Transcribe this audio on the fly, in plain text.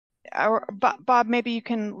Bob, maybe you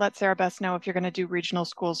can let Sarah Beth know if you're going to do regional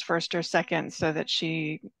schools first or second so that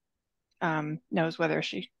she knows whether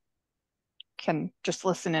she can just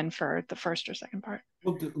listen in for the first or second part.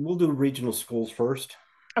 We'll do regional schools first.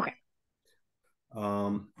 Okay.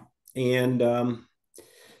 And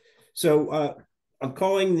so I'm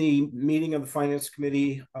calling the meeting of the Finance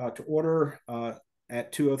Committee to order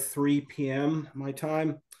at 2:03 p.m. my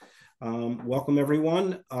time. Welcome,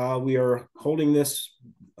 everyone. We are holding this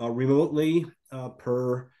remotely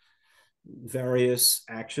per various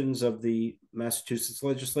actions of the Massachusetts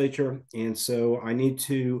legislature. And so I need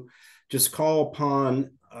to just call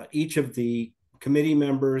upon each of the committee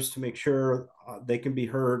members to make sure they can be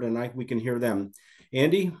heard and we can hear them.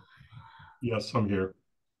 Andy? Yes, I'm here.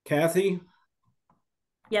 Kathy?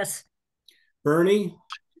 Yes. Bernie?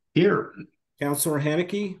 Here. Councilor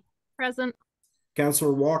Haneke? Present.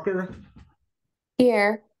 Councilor Walker?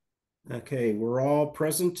 Here. Okay, we're all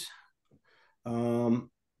present.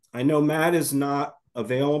 I know Matt is not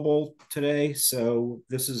available today, so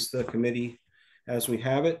this is the committee as we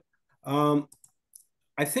have it.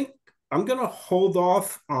 I think I'm going to hold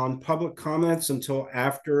off on public comments until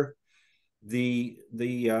after the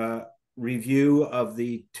review of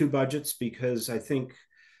the two budgets, because I think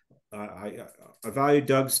I value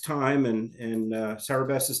Doug's time and Sarah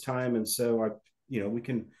Bess's time, and so we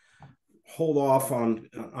can hold off on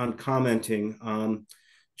commenting.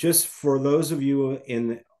 Just for those of you in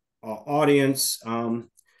the audience,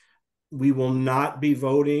 we will not be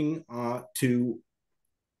voting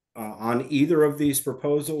on either of these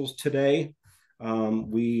proposals today.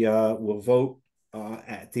 We will vote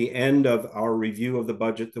at the end of our review of the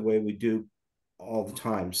budget the way we do all the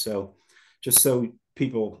time. So just so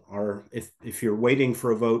people are, if you're waiting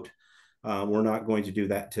for a vote, we're not going to do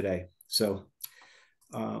that today. So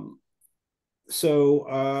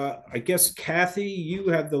I guess, Kathy, you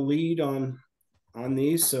have the lead on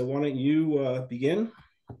these. So why don't you begin?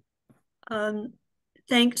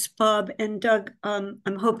 Thanks, Bob and Doug. I'm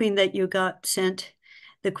hoping that you got sent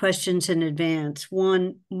the questions in advance.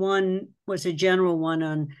 One was a general one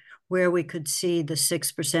on where we could see the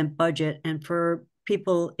 6% budget. And for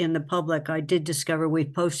people in the public, I did discover we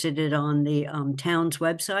posted it on the town's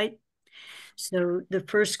website. So the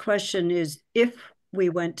first question is, if we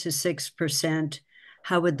went to 6%,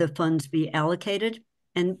 how would the funds be allocated?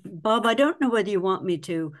 And Bob, I don't know whether you want me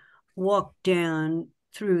to walk down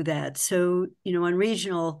through that. So, on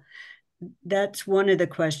regional, that's one of the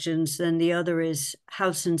questions. Then the other is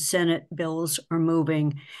House and Senate bills are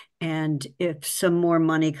moving. And if some more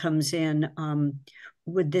money comes in,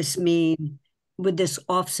 would this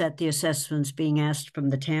offset the assessments being asked from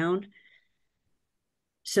the town?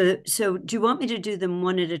 So do you want me to do them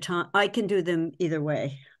one at a time? I can do them either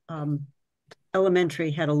way.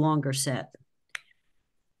 Elementary had a longer set.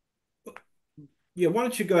 Yeah, why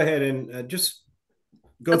don't you go ahead and just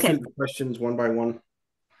go through the questions one by one.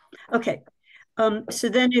 Okay. So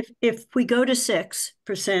then if we go to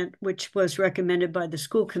 6%, which was recommended by the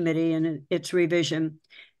school committee in its revision,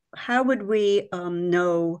 how would we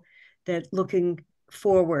know that looking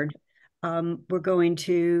forward, we're going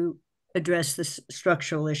to address the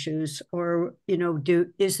structural issues, or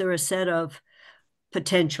is there a set of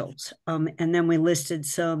potentials? And then we listed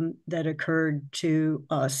some that occurred to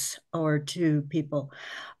us or to people,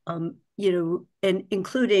 and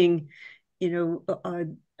including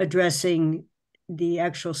addressing the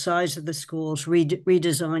actual size of the schools,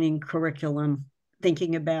 redesigning curriculum,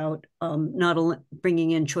 thinking about not only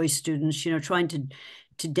bringing in choice students, trying to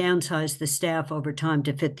downsize the staff over time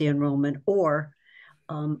to fit the enrollment, or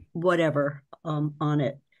whatever on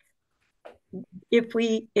it. If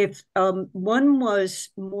one was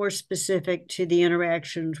more specific to the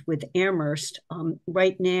interactions with Amherst,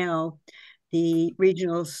 right now, the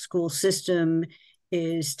regional school system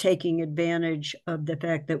is taking advantage of the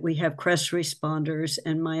fact that we have CREST responders,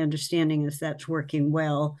 and my understanding is that's working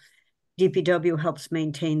well. DPW helps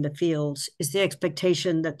maintain the fields. Is the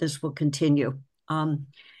expectation that this will continue?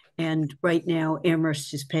 And right now,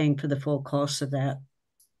 Amherst is paying for the full cost of that.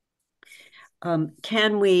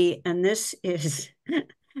 Can we, and this is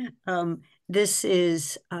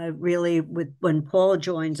really with when Paul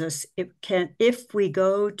joins us, if we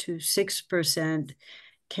go to 6%,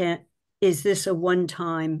 is this a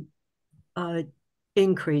one-time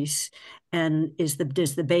increase, and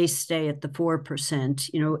does the base stay at the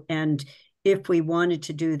 4%? And if we wanted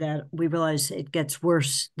to do that, we realize it gets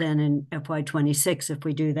worse than in FY26 if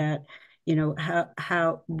we do that.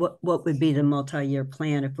 What would be the multi-year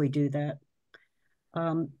plan if we do that?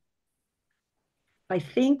 I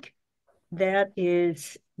think that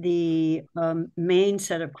is the main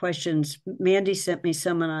set of questions, Mandy sent me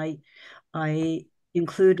some and I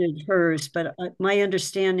included hers, but my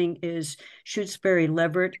understanding is Shutesbury,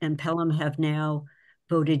 Leverett, and Pelham have now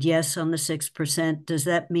voted yes on the 6%. Does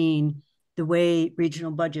that mean the way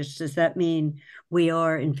regional budgets, does that mean we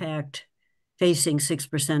are in fact facing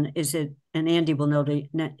 6%? Is it, and Andy will know,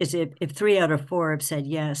 is it, if 3 out of 4 have said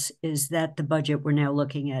yes, is that the budget we're now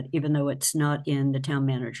looking at, even though it's not in the town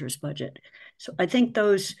manager's budget? So I think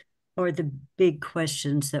those are the big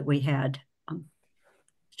questions that we had.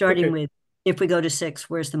 Starting with, if we go to 6,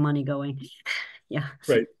 where's the money going? Yeah.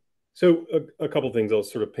 Right. So a couple things. I'll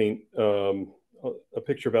sort of paint a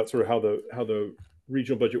picture about sort of how the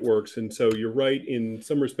regional budget works. And so you're right in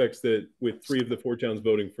some respects that with 3 of the 4 towns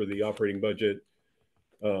voting for the operating budget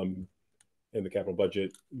and the capital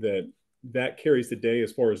budget, that carries the day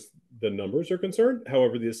as far as the numbers are concerned.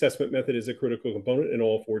 However, the assessment method is a critical component, and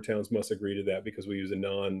all 4 towns must agree to that because we use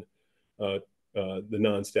the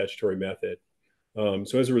non-statutory method.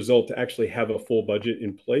 So as a result, to actually have a full budget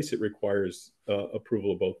in place, it requires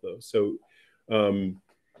approval of both those. So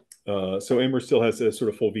Amherst still has a sort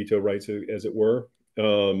of full veto rights, as it were,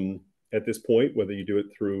 at this point, whether you do it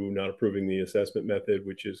through not approving the assessment method,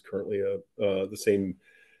 which is currently the same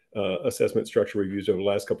assessment structure we've used over the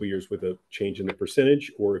last couple of years with a change in the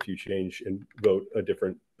percentage, or if you change and vote a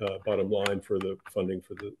different bottom line for the funding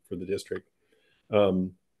for the district.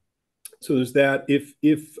 So there's that.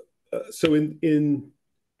 So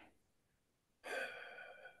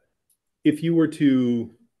if you were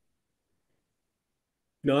to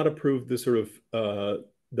not approve the sort of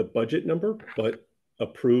the budget number, but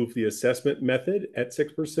approve the assessment method at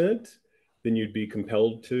 6%, then you'd be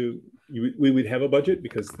compelled to, we would have a budget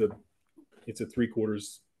because it's a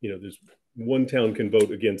 3/4, there's one town can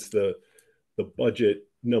vote against the budget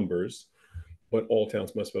numbers, but all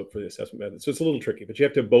towns must vote for the assessment method. So it's a little tricky, but you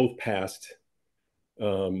have to both passed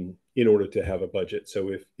in order to have a budget. So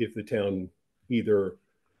if the town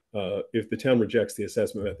if the town rejects the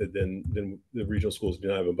assessment method, then the regional schools do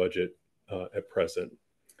not have a budget at present.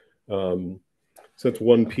 So that's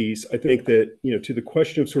one piece. I think that, to the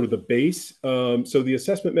question of sort of the base, so the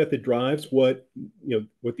assessment method drives what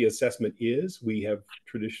the assessment is. We have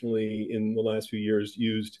traditionally in the last few years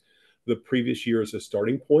used the previous year as a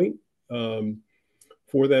starting point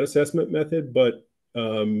for that assessment method, but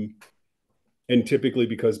and typically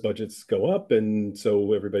because budgets go up, and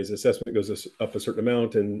so everybody's assessment goes up a certain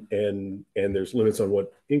amount, and there's limits on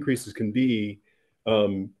what increases can be.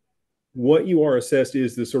 What you are assessed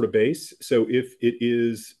is the sort of base. So if it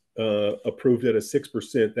is approved at a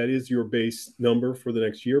 6%, that is your base number for the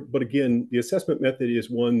next year. But again, the assessment method is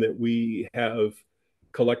one that we have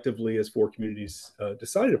collectively as 4 communities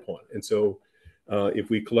decided upon. And so if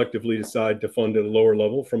we collectively decide to fund at a lower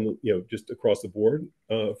level from, just across the board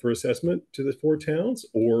for assessment to the 4 towns,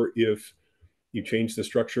 or if you change the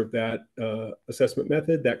structure of that assessment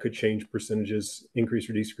method, that could change percentages, increase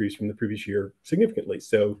or decrease from the previous year significantly.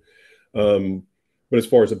 So, but as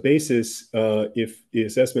far as a basis, if the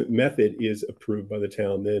assessment method is approved by the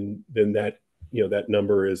town, then that, that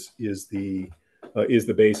number is the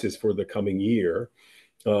basis for the coming year.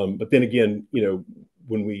 But then again,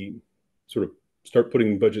 when we sort of start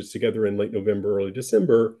putting budgets together in late November, early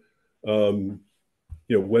December,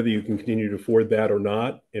 whether you can continue to afford that or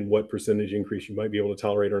not, and what percentage increase you might be able to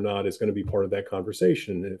tolerate or not, is going to be part of that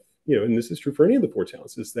conversation. And this is true for any of the 4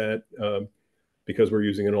 towns, is that because we're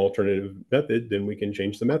using an alternative method, then we can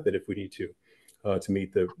change the method if we need to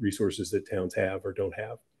meet the resources that towns have or don't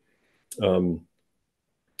have.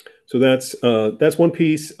 So that's one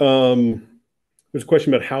piece. There's a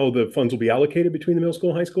question about how the funds will be allocated between the middle school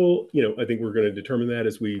and high school. I think we're going to determine that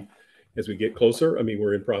as we get closer. I mean,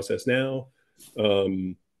 we're in process now.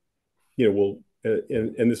 We'll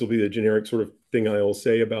and this will be the generic sort of thing I'll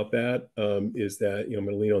say about that, is that I'm going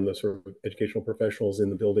to lean on the sort of educational professionals in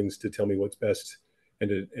the buildings to tell me what's best, and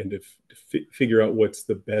to figure out what's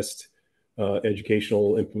the best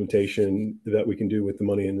educational implementation that we can do with the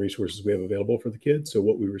money and resources we have available for the kids. So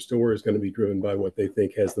what we restore is going to be driven by what they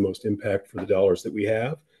think has the most impact for the dollars that we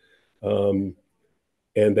have. And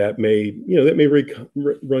that may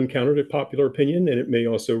run counter to popular opinion, and it may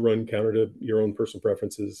also run counter to your own personal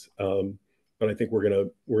preferences. But I think we're gonna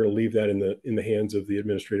leave that in the hands of the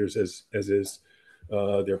administrators as is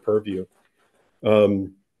their purview.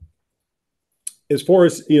 As far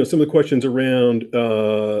as some of the questions around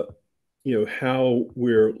how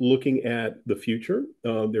we're looking at the future,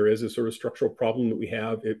 there is a sort of structural problem that we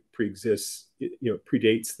have. It predates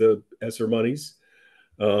the ESSER monies.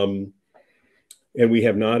 And we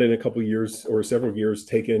have not in a couple of years or several years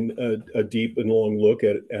taken a deep and long look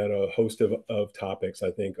at a host of topics.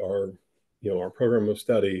 I think our, our program of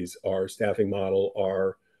studies, our staffing model,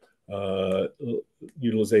 our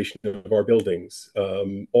utilization of our buildings.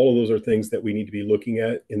 All of those are things that we need to be looking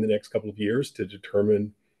at in the next couple of years to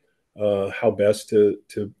determine how best to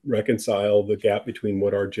reconcile the gap between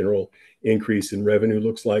what our general increase in revenue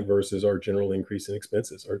looks like versus our general increase in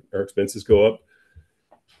expenses. Our expenses go up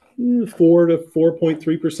 4 to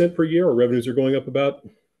 4.3% per year. Our revenues are going up about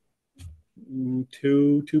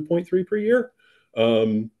 2.3 per year.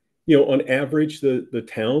 On average, the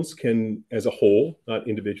towns can, as a whole, not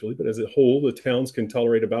individually, but as a whole, the towns can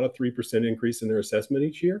tolerate about a 3% increase in their assessment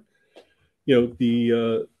each year.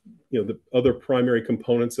 The other primary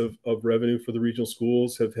components of revenue for the regional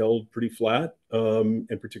schools have held pretty flat,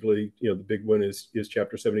 and particularly, the big one is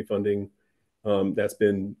Chapter 70 funding. That's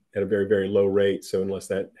been at a very, very low rate. So unless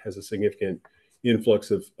that has a significant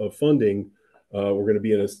influx of funding, we're going to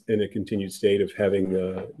be in a continued state of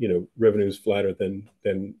having revenues flatter than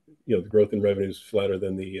the growth in revenues flatter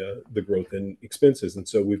than the growth in expenses. And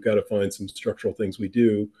so we've got to find some structural things we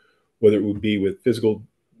do, whether it would be with physical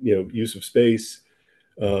use of space,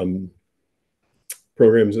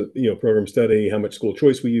 programs, program study, how much school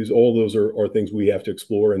choice we use. All those are things we have to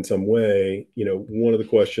explore in some way. One of the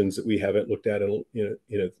questions that we haven't looked at in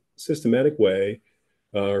a systematic way,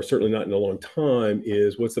 or certainly not in a long time,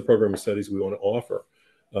 is what's the program of studies we want to offer?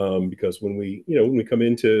 Because when we come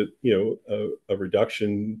into a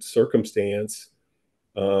reduction circumstance,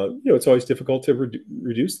 it's always difficult to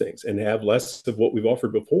reduce things and have less of what we've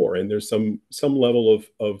offered before. And there's some level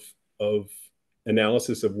of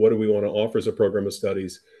analysis of what do we want to offer as a program of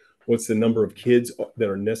studies. What's the number of kids that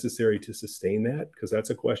are necessary to sustain that? Because that's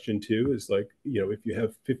a question too, is like, if you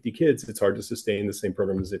have 50 kids, it's hard to sustain the same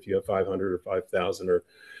program as if you have 500 or 5,000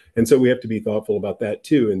 and so we have to be thoughtful about that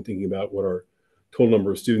too, and thinking about what our total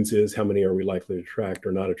number of students is, how many are we likely to attract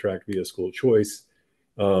or not attract via school choice,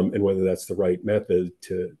 and whether that's the right method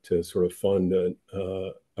to sort of fund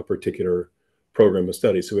a particular program of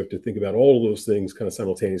study. So we have to think about all of those things kind of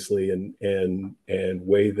simultaneously and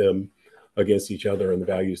weigh them against each other and the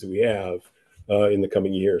values that we have in the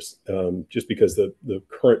coming years. Just because the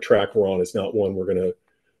current track we're on is not one we're going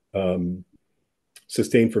to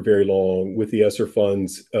sustain for very long. With the ESSER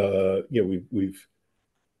funds,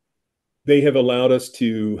 they have allowed us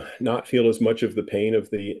to not feel as much of the pain of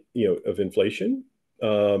of inflation.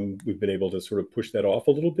 We've been able to sort of push that off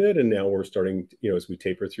a little bit, and now we're starting, as we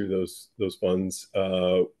taper through those funds,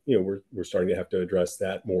 we're starting to have to address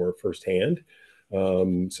that more firsthand.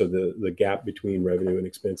 So the gap between revenue and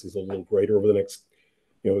expense is a little greater over the next,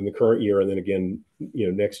 in the current year, and then again,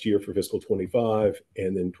 next year for fiscal 25,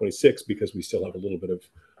 and then 26, because we still have a little bit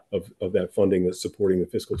of that funding that's supporting the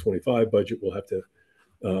fiscal 25 budget. We'll have to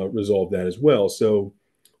resolve that as well. So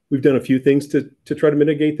we've done a few things to try to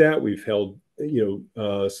mitigate that. We've held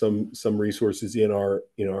some resources in our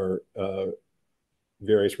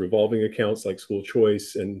various revolving accounts like school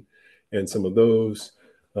choice and some of those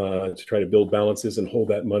to try to build balances and hold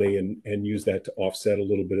that money and use that to offset a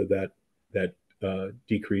little bit of that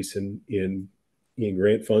decrease in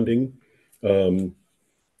grant funding.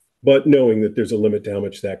 But knowing that there's a limit to how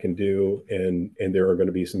much that can do, and there are going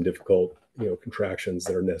to be some difficult contractions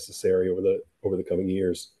that are necessary over the coming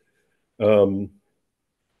years.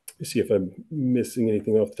 See if I'm missing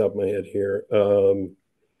anything off the top of my head here.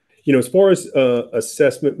 As far as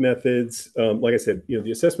assessment methods, like I said,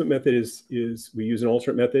 the assessment method is we use an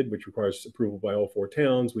alternate method, which requires approval by all 4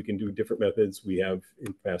 towns. We can do different methods. We have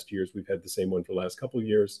in past years, we've had the same one for the last couple of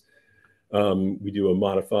years. We do a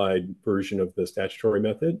modified version of the statutory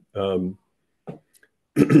method. And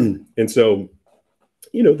so,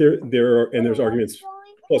 there's arguments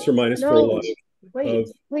plus or minus for a lot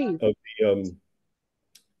of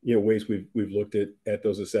the ways we've looked at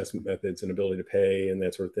those assessment methods and ability to pay and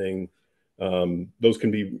that sort of thing. Those can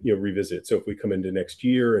be revisited. So if we come into next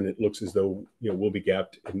year and it looks as though we'll be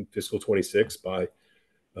gapped in fiscal 26 by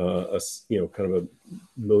kind of $1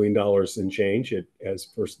 million in change at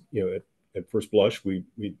first blush, we're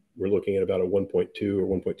looking at about a 1.2 or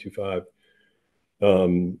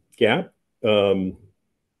 1.25 gap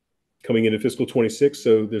coming into fiscal 26.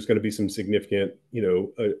 So there's going to be some significant,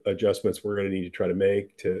 adjustments we're going to need to try to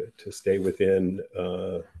make to stay within,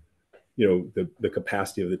 the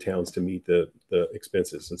capacity of the towns to meet the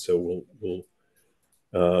expenses. And so we'll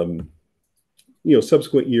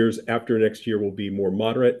subsequent years after next year will be more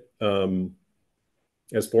moderate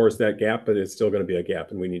as far as that gap, but it's still going to be a gap,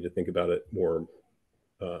 and we need to think about it more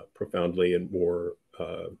profoundly and more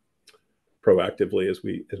proactively as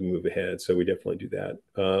we move ahead. So we definitely do that.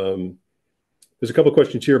 There's a couple of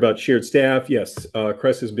questions here about shared staff. Yes,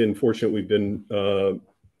 Crest has been fortunate. We've been a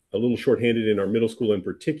little shorthanded in our middle school in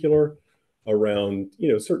particular around,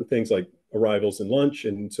 certain things like arrivals and lunch.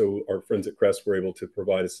 And so our friends at Crest were able to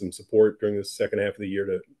provide us some support during the second half of the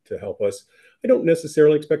year to help us. I don't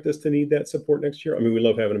necessarily expect us to need that support next year. I mean, we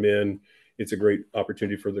love having them in. It's a great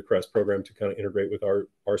opportunity for the Crest program to kind of integrate with our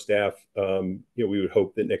staff. We would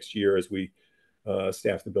hope that next year, as we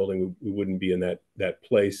staff the building, we wouldn't be in that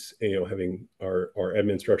place. Having our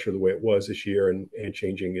admin structure the way it was this year and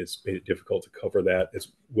changing has made it difficult to cover that as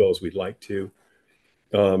well as we'd like to.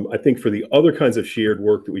 I think for the other kinds of shared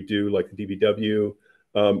work that we do, like the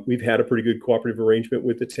DBW, we've had a pretty good cooperative arrangement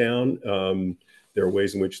with the town. There are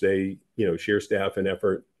ways in which they, share staff and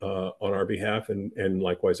effort on our behalf, and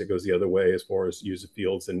likewise it goes the other way as far as use of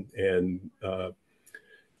fields and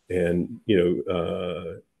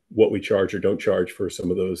what we charge or don't charge for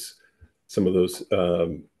some of those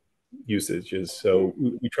usages. So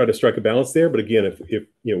we try to strike a balance there. But again, if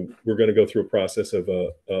we're going to go through a process of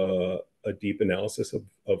a deep analysis of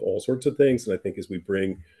all sorts of things, and I think as we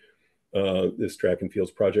bring this track and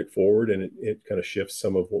fields project forward, and it kind of shifts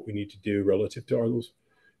some of what we need to do relative to our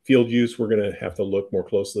field use, we're going to have to look more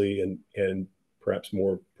closely and perhaps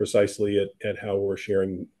more precisely at how we're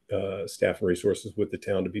sharing staff and resources with the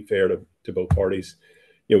town to be fair to both parties.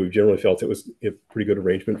 We've generally felt it was a pretty good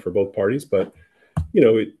arrangement for both parties, but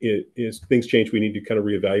as things change, we need to kind of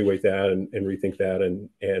reevaluate that and rethink that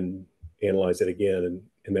and analyze it again.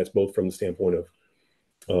 And that's both from the standpoint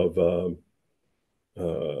of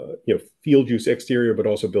field use exterior, but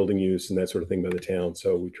also building use and that sort of thing by the town.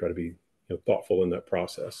 So we try to be thoughtful in that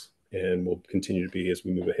process, and we'll continue to be as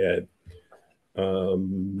we move ahead.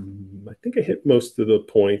 I think I hit most of the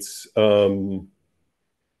points.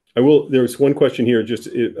 There's one question here just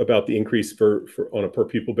about the increase for on a per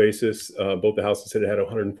pupil basis. Both the House and Senate had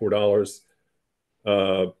 $104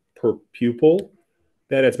 per pupil.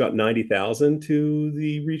 That adds about $90,000 to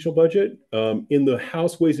the regional budget. In the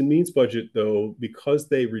House Ways and Means budget, though, because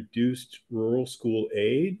they reduced rural school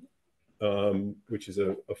aid, which is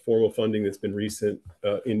a form of funding that's been recent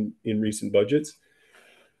in recent budgets,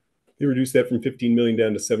 they reduced that from 15 million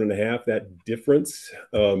down to 7.5. That difference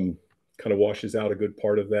kind of washes out a good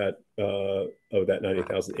part of that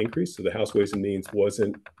 90,000 increase. So the House Ways and Means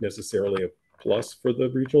wasn't necessarily a plus for the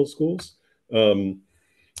regional schools.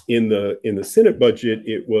 In the Senate budget,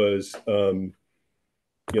 it was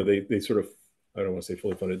they sort of, I don't want to say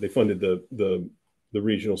fully funded. They funded the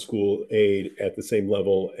regional school aid at the same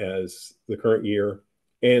level as the current year,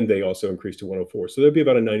 and they also increased to 104. So there'd be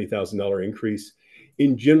about a $90,000 increase.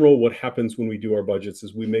 In general, what happens when we do our budgets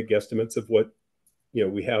is we make guesstimates of what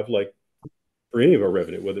we have, like for any of our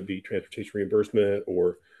revenue, whether it be transportation reimbursement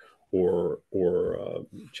or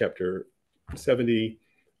Chapter 70.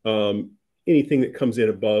 Anything that comes in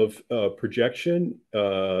above projection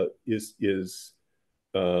is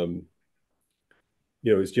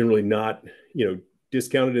generally not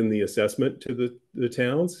discounted in the assessment to the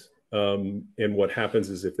towns. And what happens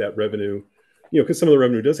is if that revenue, because some of the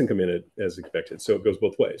revenue doesn't come in as expected, so it goes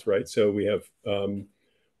both ways, right? So we have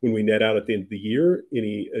when we net out at the end of the year,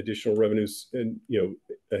 any additional revenues and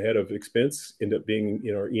ahead of expense end up being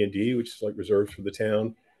in our E&D, which is like reserves for the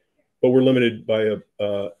town, but we're limited by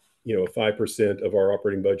a 5% of our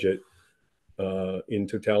operating budget in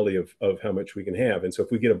totality of how much we can have. And so if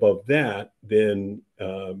we get above that, then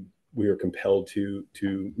we are compelled to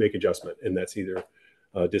make adjustment. And that's either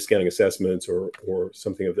discounting assessments or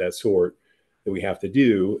something of that sort that we have to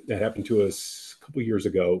do. That happened to us a couple of years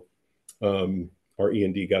ago. Our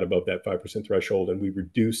E&D got above that 5% threshold, and we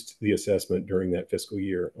reduced the assessment during that fiscal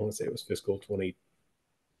year. I want to say it was fiscal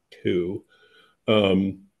 22.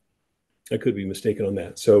 I could be mistaken on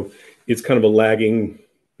that. So it's kind of a lagging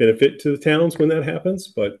benefit to the towns when that happens,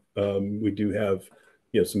 but we do have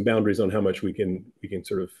some boundaries on how much we can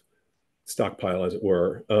sort of stockpile, as it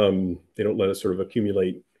were. They don't let us sort of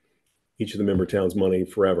accumulate each of the member towns' money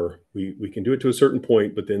forever. We can do it to a certain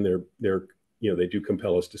point, but then they do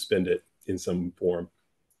compel us to spend it in some form.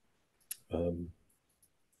 So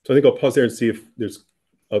I think I'll pause there and see if there's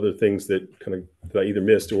other things that I either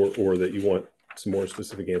missed or that you want some more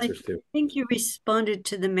specific answers to. I think you responded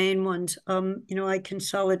to the main ones. I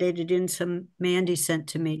consolidated in some Mandy sent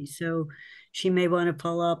to me, so she may want to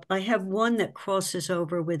follow up. I have one that crosses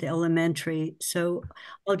over with elementary, so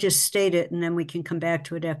I'll just state it and then we can come back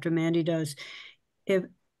to it after Mandy does.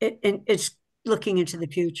 It's looking into the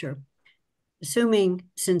future. Assuming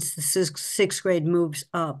since the sixth grade moves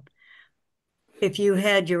up, if you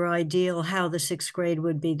had your ideal how the sixth grade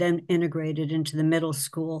would be then integrated into the middle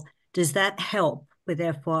school, does that help with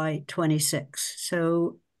FY26?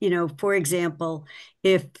 So for example,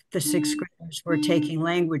 if the sixth graders were taking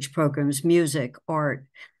language programs, music, art,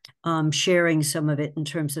 sharing some of it in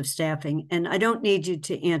terms of staffing. And I don't need you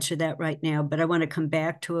to answer that right now, but I want to come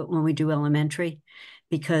back to it when we do elementary,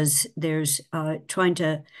 because there's trying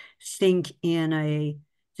to think in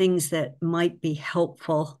things that might be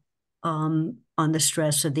helpful on the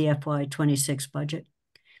stress of the FY26 budget.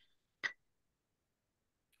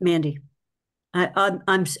 Mandy,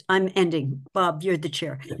 I'm ending. Bob, you're the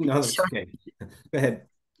chair. No, that's okay. Go ahead,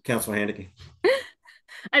 Councilor Handicke.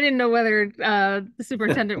 I didn't know whether the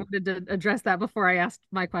superintendent wanted to address that before I asked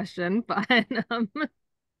my question, but I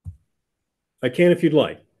can if you'd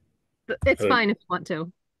like. It's fine if you want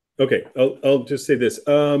to. Okay, I'll just say this.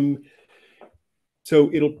 So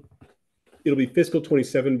it'll be fiscal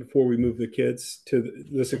 27 before we move the kids to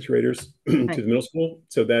the sixth graders to the middle school.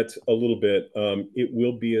 So that's a little bit. It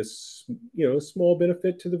will be a small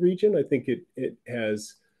benefit to the region. I think it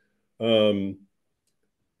has.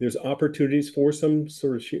 There's opportunities for some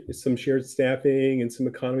sort of some shared staffing and some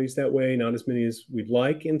economies that way. Not as many as we'd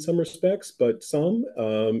like in some respects, but some.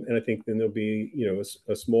 And I think then there'll be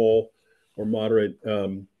a small or moderate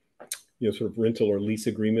sort of rental or lease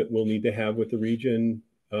agreement we'll need to have with the region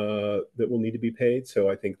that will need to be paid. So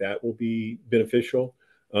I think that will be beneficial.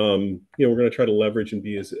 We're going to try to leverage and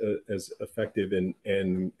be as effective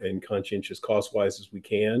and conscientious cost-wise as we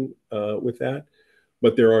can with that.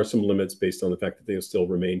 But there are some limits based on the fact that they'll still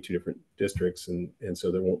remain two different districts, and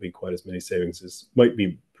so there won't be quite as many savings as might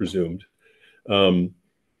be presumed.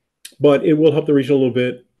 But it will help the region a little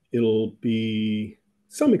bit. It'll be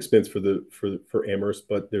some expense for Amherst,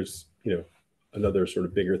 but there's another sort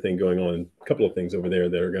of bigger thing going on. A couple of things over there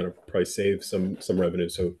that are going to probably save some revenue.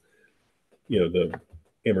 So the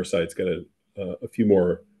Amherst side's got a few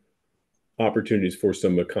more opportunities for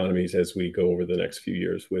some economies as we go over the next few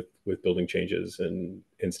years with building changes and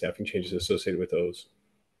staffing changes associated with those.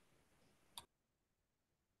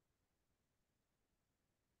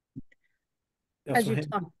 As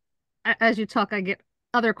you talk, I get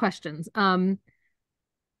other questions.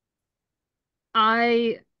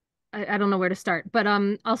 I don't know where to start, but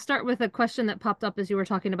I'll start with a question that popped up as you were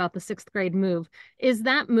talking about the sixth grade move. Is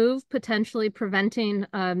that move potentially preventing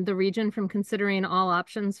the region from considering all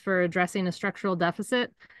options for addressing a structural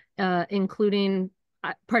deficit, including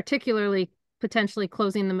particularly potentially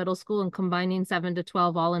closing the middle school and combining 7 to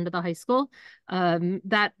 12 all into the high school?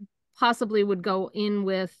 That possibly would go in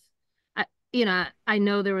with, I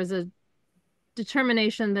know there was a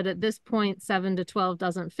determination that at this point 7 to 12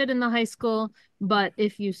 doesn't fit in the high school, but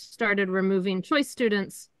if you started removing choice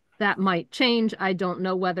students, that might change. I don't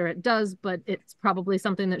know whether it does, but it's probably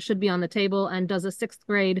something that should be on the table. And does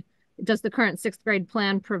the current sixth grade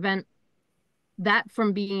plan prevent that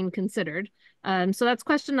from being considered? So that's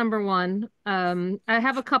question number one. I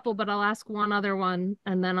have a couple, but I'll ask one other one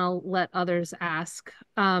and then I'll let others ask.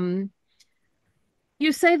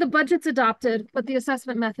 You say the budget's adopted, but the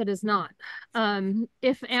assessment method is not.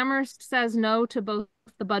 If Amherst says no to both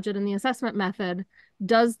the budget and the assessment method,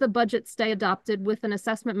 does the budget stay adopted with an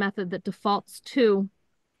assessment method that defaults to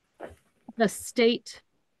the state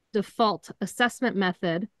default assessment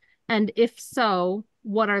method? And if so,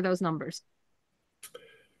 what are those numbers?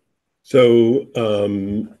 So I'll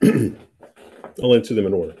answer them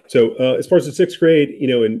in order. So as far as the sixth grade,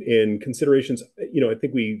 in considerations, I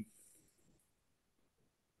think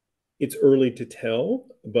it's early to tell,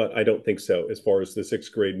 but I don't think so as far as the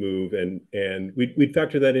sixth grade move. And we'd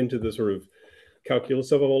factor that into the sort of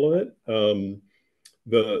calculus of all of it.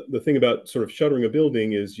 The thing about sort of shuttering a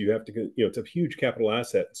building is you have to, it's a huge capital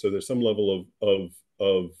asset. So there's some level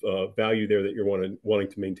of value there that you're wanting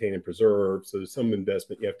to maintain and preserve. So there's some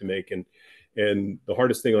investment you have to make. And the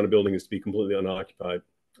hardest thing on a building is to be completely unoccupied.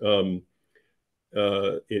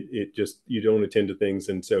 It just, you don't attend to things.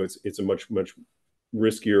 And so it's a much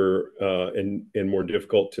riskier and more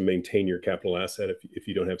difficult to maintain your capital asset if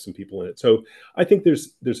you don't have some people in it. So I think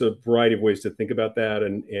there's a variety of ways to think about that,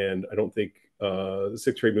 and I don't think the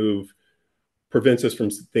sixth grade move prevents us from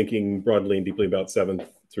thinking broadly and deeply about 7th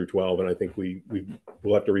through 12. And I think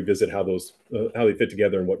we'll have to revisit how they fit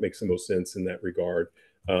together and what makes the most sense in that regard.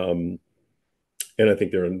 And I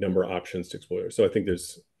think there are a number of options to explore. So I think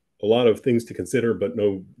there's a lot of things to consider, but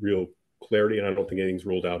no real clarity, and I don't think anything's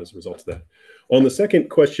ruled out as a result of that. On the second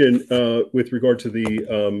question, with regard to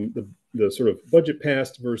the sort of budget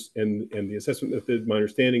passed versus and the assessment method, my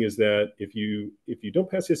understanding is that if you don't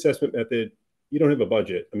pass the assessment method, you don't have a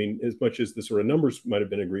budget. I mean, as much as the sort of numbers might have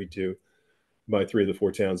been agreed to by 3 of the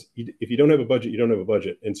 4 towns, if you don't have a budget, you don't have a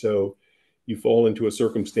budget. And so you fall into a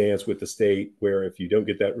circumstance with the state where if you don't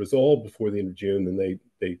get that resolved before the end of June, then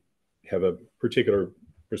they have a particular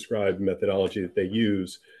prescribed methodology that they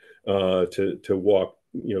use to walk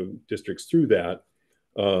districts through that.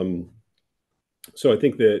 So I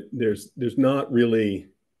think that there's not really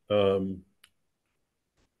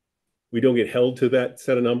we don't get held to that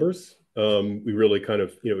set of numbers. We really kind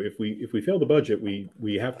of, if we fail the budget,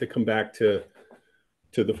 we have to come back to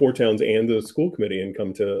the four towns and the school committee and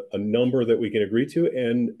come to a number that we can agree to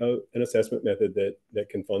and an assessment method that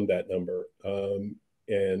can fund that number.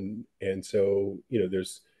 And so,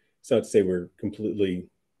 it's not to say we're completely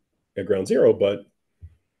at ground zero, but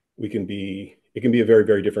it can be a very,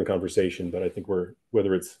 very different conversation. But I think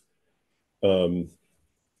whether it's,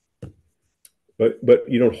 but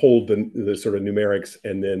you don't hold the sort of numerics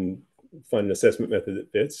and then find an assessment method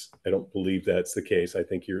that fits. I don't believe that's the case. I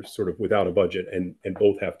think you're sort of without a budget, and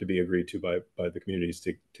both have to be agreed to by the communities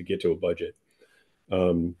to get to a budget.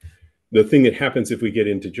 The thing that happens if we get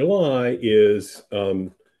into July is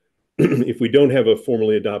if we don't have a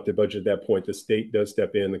formally adopted budget at that point, the state does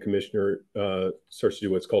step in. The commissioner starts to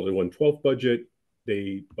do what's called a 1/12 budget.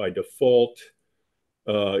 They, by default,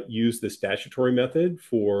 use the statutory method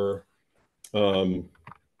for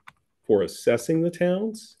assessing the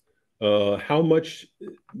towns. How much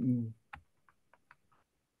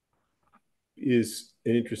is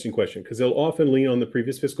an interesting question, because they'll often lean on the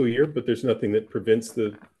previous fiscal year, but there's nothing that prevents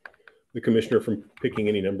the commissioner from picking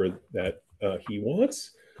any number that he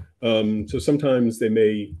wants. So sometimes they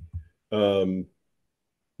may, they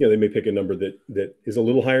may pick a number that is a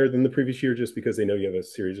little higher than the previous year, just because they know you have a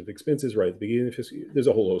series of expenses right at the beginning of the fiscal year. There's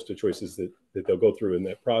a whole host of choices that they'll go through in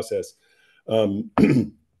that process.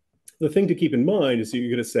 The thing to keep in mind is that you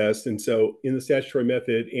get assessed. And so in the statutory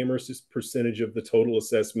method, Amherst's percentage of the total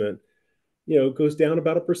assessment, goes down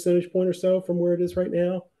about a percentage point or so from where it is right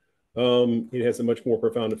now. It has a much more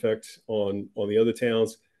profound effect on the other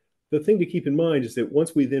towns. The thing to keep in mind is that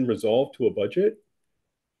once we then resolve to a budget,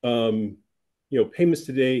 payments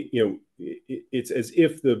today, it's as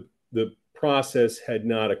if the process had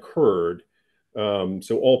not occurred.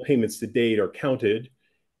 So all payments to date are counted,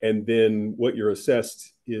 and then what you're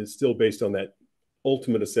assessed is still based on that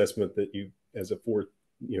ultimate assessment that you, as a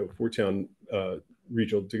four-town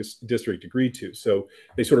regional district, agreed to. So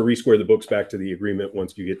they sort of resquare the books back to the agreement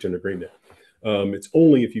once you get to an agreement. It's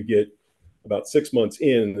only if you get about 6 months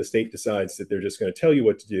in, the state decides that they're just going to tell you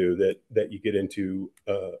what to do, that you get into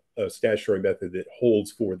a statutory method that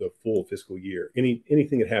holds for the full fiscal year.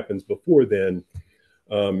 Anything that happens before then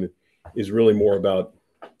is really more about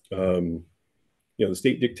the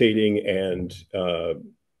state dictating and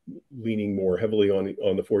leaning more heavily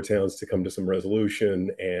on the four towns to come to some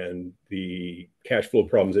resolution, and the cash flow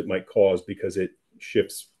problems it might cause because it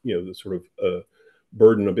shifts the sort of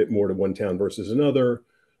burden a bit more to one town versus another.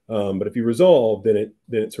 But if you resolve, then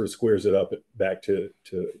it sort of squares it up back to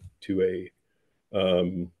a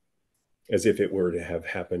as if it were to have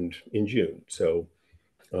happened in June. So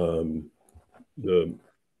the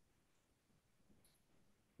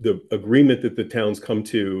agreement that the towns come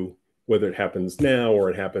to, whether it happens now or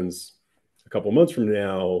it happens a couple of months from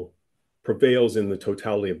now, prevails in the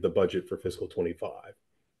totality of the budget for fiscal 25.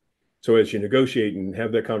 So as you negotiate and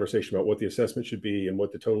have that conversation about what the assessment should be and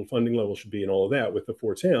what the total funding level should be and all of that with the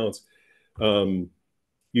four towns,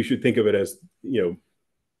 you should think of it as,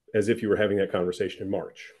 as if you were having that conversation in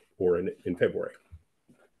March or in February.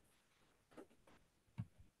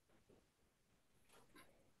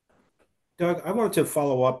 Doug, I wanted to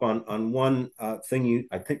follow up on one thing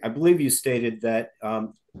I believe you stated that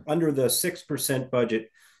under the 6%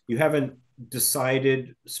 budget, you haven't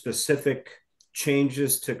decided specific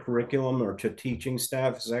changes to curriculum or to teaching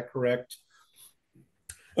staff. Is that correct?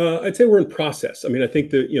 I'd say we're in process. I mean, I think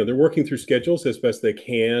that, they're working through schedules as best they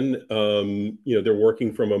can. They're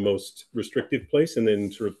working from a most restrictive place, and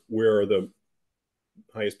then sort of where are the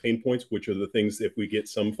highest pain points, which are the things, if we get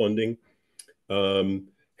some funding,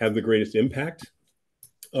 have the greatest impact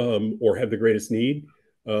or have the greatest need.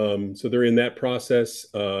 So they're in that process.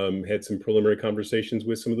 Had some preliminary conversations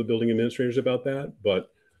with some of the building administrators about that,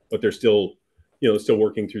 but they're still, still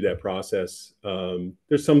working through that process.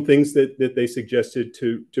 There's some things that they suggested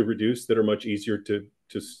to reduce that are much easier to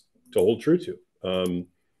hold true to.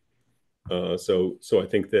 So I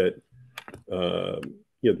think that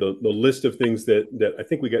the list of things that I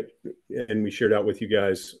think we got and we shared out with you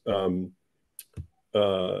guys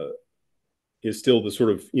is still the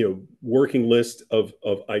sort of working list of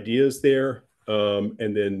ideas there,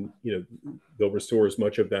 and then they'll restore as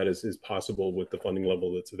much of that as is possible with the funding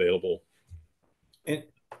level that's available. And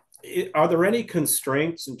are there any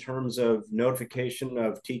constraints in terms of notification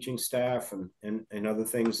of teaching staff and other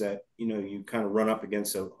things that you kind of run up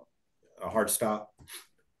against a hard stop?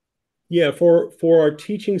 Yeah, for our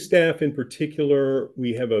teaching staff in particular,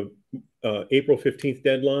 we have a April 15th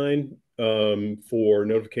deadline for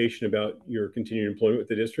notification about your continued employment with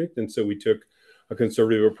the district. And so we took a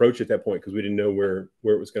conservative approach at that point because we didn't know where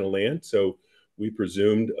it was going to land. So we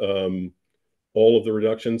presumed all of the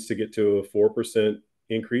reductions to get to a 4%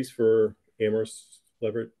 increase for Amherst,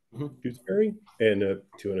 Leverett, Shutesbury, and a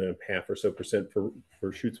 2.5% or so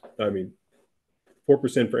for Shutes. I mean,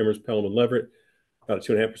 4% for Amherst, Pelham, and Leverett, about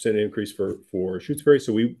a 2.5% increase for Shutesbury.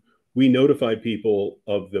 So we notified people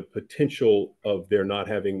of the potential of their not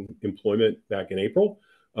having employment back in April.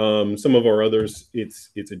 Some of our others,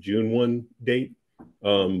 it's a June 1 date.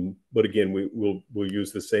 But again, we'll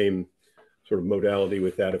use the same sort of modality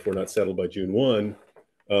with that if we're not settled by June 1.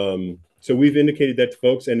 So we've indicated that to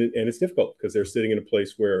folks, and it's difficult because they're sitting in a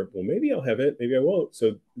place where, well, maybe I'll have it, maybe I won't.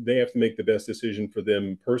 So they have to make the best decision for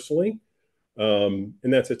them personally. And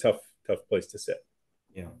that's a tough place to sit.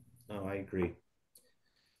 Yeah, no, I agree.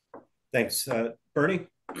 Thanks. Bernie?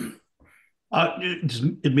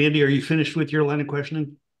 Mandy, are you finished with your line of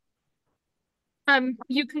questioning?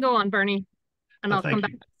 You can go on, Bernie, and I'll come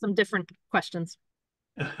back you. with some different questions.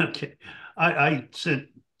 Okay. I sent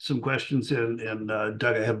some questions in, and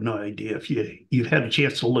Doug, I have no idea if you've had a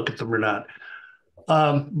chance to look at them or not.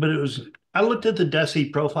 But I looked at the DESE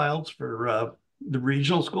profiles for the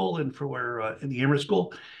regional school and for in the Amherst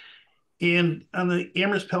school. And on the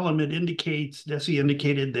Amherst Pelham, DESE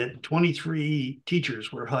indicated that 23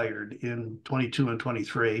 teachers were hired in 22 and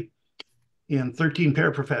 23, and 13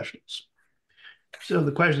 paraprofessionals. So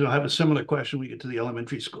the question, I'll have a similar question when we get to the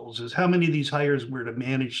elementary schools, is how many of these hires were to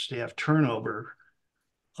manage staff turnover,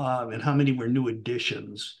 and how many were new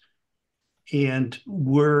additions? And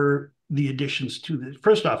were the additions to the,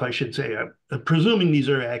 first off, I should say, presuming these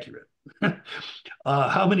are accurate,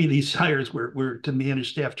 how many of these hires were to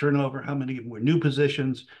manage staff turnover? How many of them were new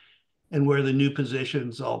positions? And were the new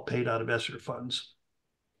positions all paid out of ESSER funds?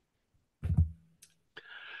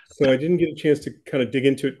 So I didn't get a chance to kind of dig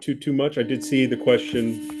into it too much. I did see the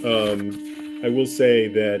question. I will say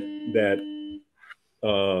that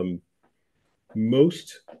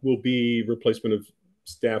most will be replacement of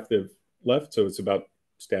staff that have left. So it's about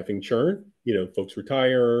staffing churn. Folks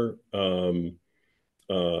retire.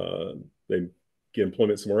 They get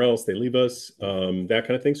employment somewhere else, they leave us, that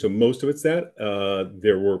kind of thing. So most of it's that.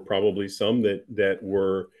 There were probably some that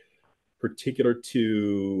were particular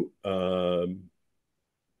to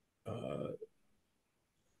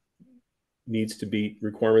needs to be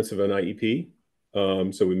requirements of an IEP.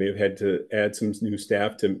 So we may have had to add some new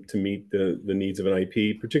staff to meet the needs of an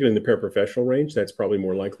IEP, particularly in the paraprofessional range. That's probably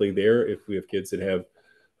more likely there if we have kids that have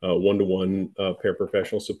one-to-one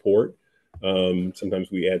paraprofessional support. Sometimes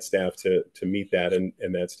we add staff to meet that, and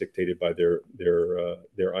that's dictated by their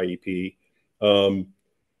IEP.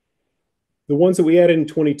 The ones that we added in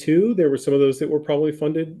 22, there were some of those that were probably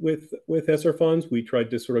funded with ESSER funds. We tried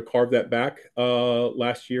to sort of carve that back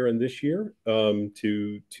last year and this year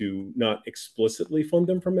to not explicitly fund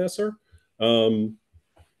them from ESSER. And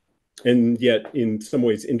yet, in some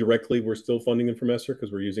ways, indirectly, we're still funding them from ESSER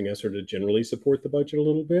because we're using ESSER to generally support the budget a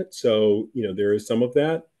little bit. So, there is some of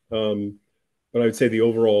that. But I would say the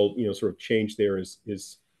overall, sort of change there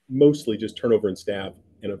is mostly just turnover in staff,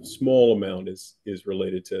 and a small amount is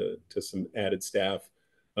related to some added staff,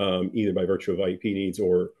 either by virtue of IEP needs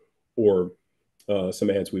or some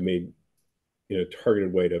adds we made in a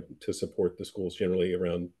targeted way to support the schools generally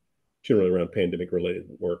around pandemic related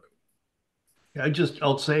work.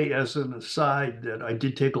 I'll say as an aside that I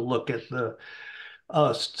did take a look at the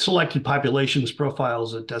selected populations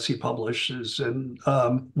profiles that DESE publishes, and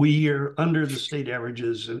we are under the state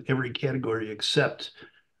averages in every category except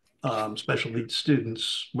special needs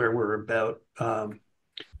students, where we're about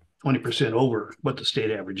 20% over what the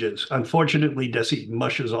state average is. Unfortunately, DESE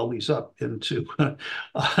mushes all these up into, and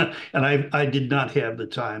I did not have the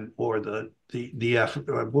time or the effort,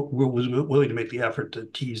 was willing to make the effort to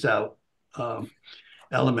tease out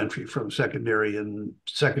elementary from secondary and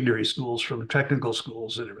secondary schools from technical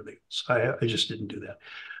schools and everything. So I just didn't do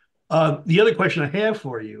that. The other question I have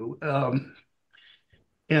for you,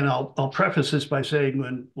 and I'll preface this by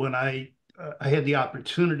saying when I had the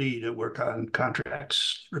opportunity to work on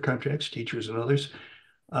contracts for contracts teachers and others,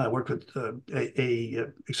 I worked with a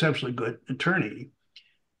exceptionally good attorney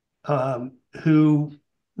who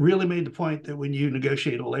really made the point that when you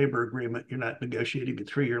negotiate a labor agreement, you're not negotiating a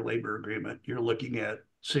 3-year labor agreement. You're looking at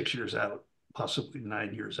 6 years out, possibly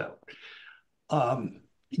 9 years out.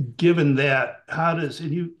 Given that, how does,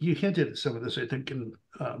 and you hinted at some of this, I think, in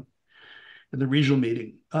the regional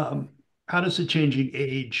meeting, how does the changing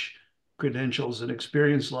age credentials and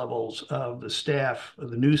experience levels of the staff,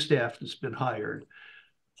 of the new staff that's been hired,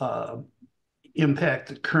 impact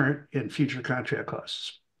the current and future contract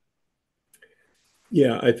costs?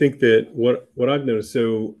 Yeah, I think that what I've noticed,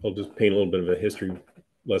 so I'll just paint a little bit of a history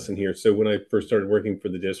lesson here. So when I first started working for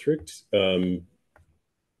the district, over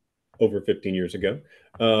 15 years ago,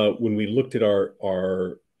 when we looked at our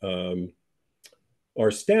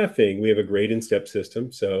staffing, we have a grade and step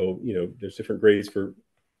system. So, there's different grades for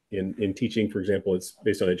in teaching, for example, it's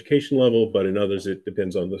based on education level, but in others, it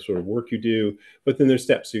depends on the sort of work you do. But then there's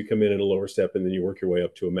steps. So you come in at a lower step and then you work your way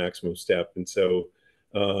up to a maximum step. And so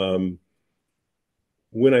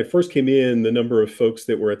when I first came in, the number of folks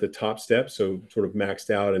that were at the top step, so sort of maxed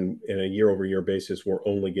out and in a year-over-year basis, were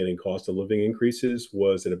only getting cost of living increases,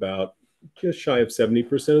 was at about just shy of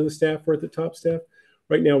 70% of the staff were at the top step.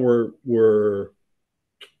 Right now, we're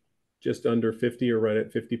just under 50 or right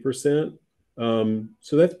at 50%.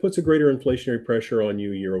 So that puts a greater inflationary pressure on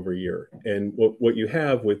you year over year. And what you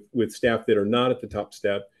have with staff that are not at the top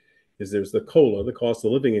step is there's the COLA, the cost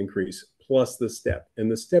of living increase, plus the step.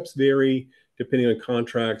 And the steps vary depending on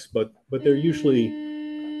contracts, but they're usually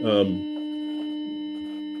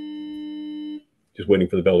just waiting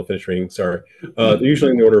for the bell to finish ringing. Sorry, they're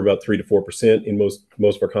usually in the order of about 3 to 4% in most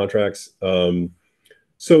of our contracts.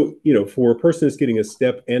 So, for a person that's getting a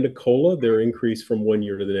step and a COLA, their increase from one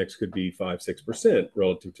year to the next could be 5-6%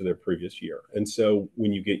 relative to their previous year. And so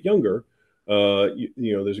when you get younger,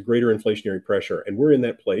 there's a greater inflationary pressure. And we're in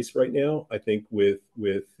that place right now, I think, with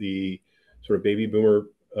the sort of baby boomer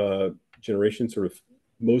generation sort of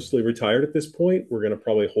mostly retired at this point. We're going to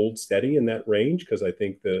probably hold steady in that range because I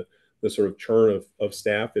think the sort of churn of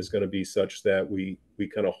staff is going to be such that we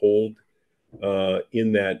kind of hold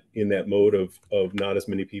in that mode of not as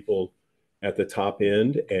many people at the top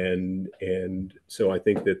end, and so I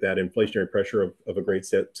think that inflationary pressure of a grade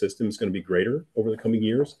step system is going to be greater over the coming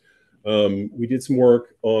years. We did some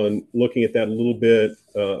work on looking at that a little bit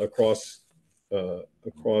across our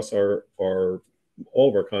all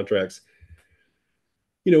of our contracts.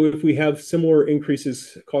 If we have similar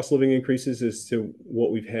increases, cost of living increases as to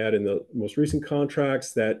what we've had in the most recent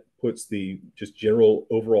contracts, that puts the just general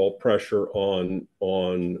overall pressure on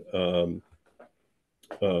our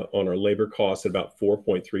labor costs at about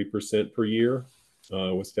 4.3% per year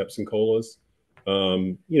with steps and COLAs.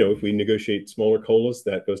 If we negotiate smaller COLAs,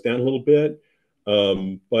 that goes down a little bit.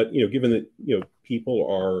 But given that people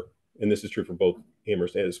are, and this is true for both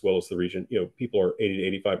Amherst as well as the region, people are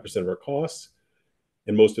 80 to 85% of our costs,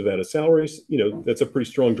 and most of that is salaries. That's a pretty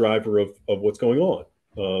strong driver of what's going on.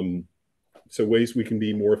 So ways we can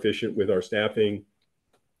be more efficient with our staffing,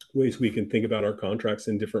 ways we can think about our contracts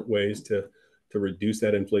in different ways to reduce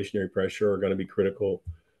that inflationary pressure are going to be critical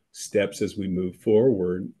steps as we move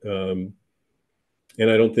forward. And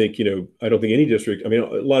I don't think any district,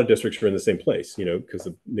 a lot of districts are in the same place, because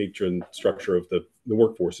the nature and structure of the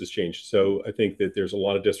workforce has changed. So I think that there's a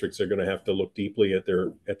lot of districts that are going to have to look deeply at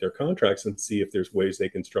their contracts and see if there's ways they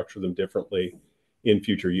can structure them differently in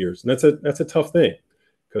future years. And that's a tough thing,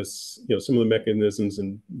 because some of the mechanisms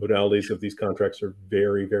and modalities of these contracts are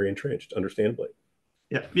very, very entrenched, understandably.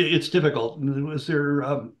 Yeah, it's difficult. Was there,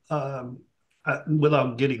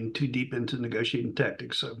 without getting too deep into negotiating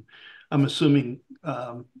tactics, I'm assuming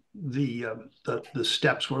the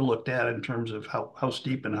steps were looked at in terms of how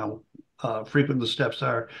steep and how frequent the steps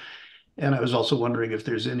are. And I was also wondering if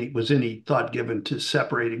was any thought given to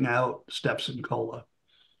separating out steps and COLA,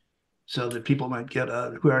 so that people might get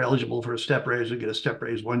who are eligible for a step raise would get a step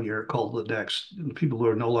raise one year, COLA the next. And people who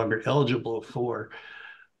are no longer eligible for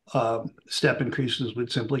step increases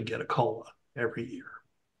would simply get a COLA every year.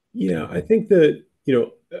 Yeah, I think that,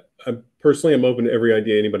 I'm open to every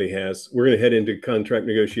idea anybody has. We're going to head into contract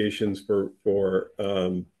negotiations for 4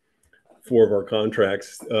 of our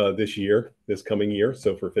contracts this coming year.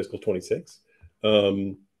 So for fiscal 26.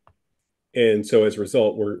 And so as a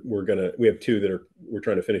result, we have 2 that we're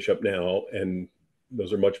trying to finish up now. And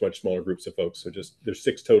those are much, much smaller groups of folks. So there's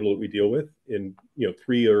 6 total that we deal with, and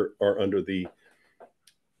 3 are under the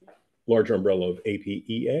large umbrella of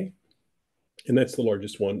APEA. And that's the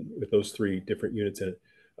largest one with those 3 different units in it.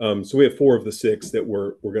 So we have 4 of the 6 that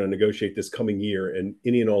we're going to negotiate this coming year, and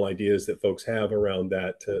any and all ideas that folks have around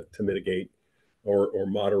that to mitigate or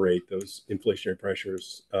moderate those inflationary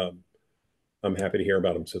pressures, I'm happy to hear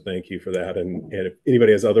about them. So thank you for that. And if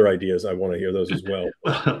anybody has other ideas, I want to hear those as well.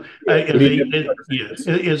 Well,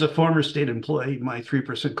 as a former state employee, my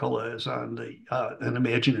 3% COLA is on an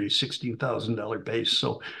imaginary $16,000 base.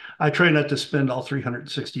 So I try not to spend all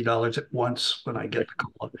 $360 at once when I get the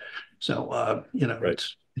COLA. So right.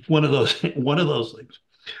 It's one of those things.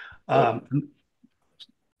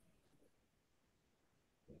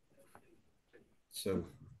 So,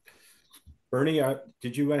 Bernie,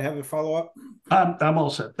 did you have a follow-up? I'm all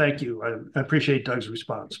set. Thank you. I appreciate Doug's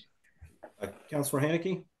response. Councilor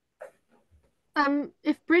Haneke?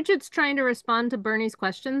 If Bridget's trying to respond to Bernie's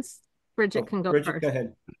questions, Bridget can go Bridget, first. go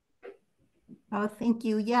ahead. Oh, thank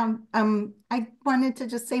you. Yeah, I wanted to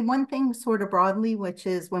just say one thing sort of broadly, which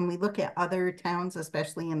is when we look at other towns,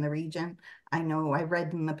 especially in the region, I know I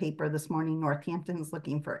read in the paper this morning, Northampton's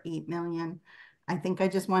looking for 8 million. I think I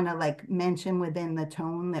just want to like mention within the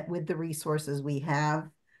tone that with the resources we have,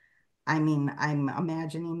 I mean, I'm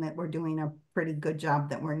imagining that we're doing a pretty good job,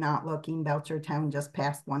 that we're not looking Belchertown just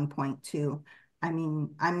past 1.2. I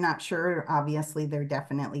mean, I'm not sure, obviously there are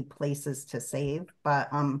definitely places to save, but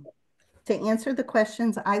to answer the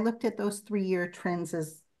questions, I looked at those 3-year trends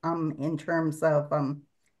as in terms of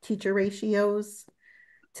teacher ratios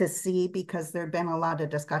to see, because there'd been a lot of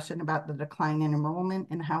discussion about the decline in enrollment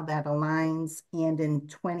and how that aligns. And in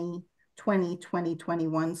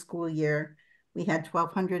 2020-2021 school year, we had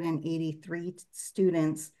 1,283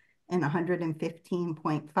 students and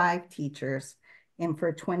 115.5 teachers. And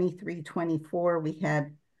for 23-24, we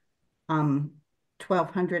had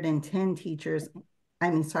 1,210 teachers.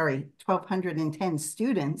 1,210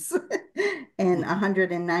 students and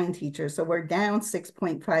 109 teachers. So we're down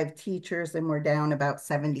 6.5 teachers and we're down about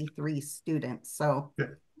 73 students. So yeah.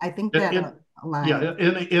 I think that aligns. Yeah,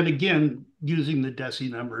 and again, using the DESE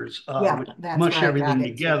numbers, Yeah, that's mush where I everything got it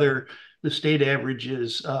together, the state average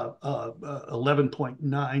is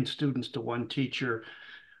 11.9 students to one teacher.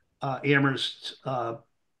 Amherst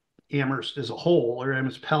as a whole, or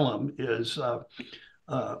Amherst Pelham, is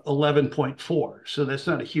 11.4. So that's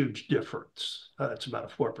not a huge difference. It's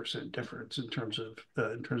about a 4% difference in terms of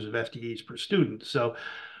FTEs per student. So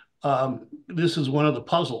this is one of the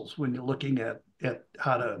puzzles when you're looking at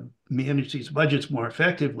how to manage these budgets more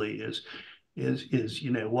effectively is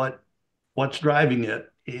what's driving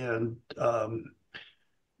it. And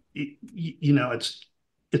it's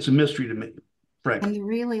a mystery to me, frankly. And the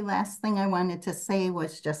really last thing I wanted to say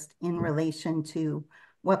was just in relation to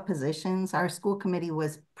what positions. Our school committee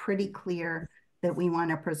was pretty clear that we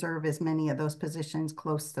want to preserve as many of those positions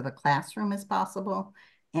close to the classroom as possible.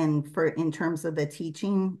 And in terms of the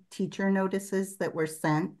teacher notices that were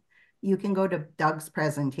sent, you can go to Doug's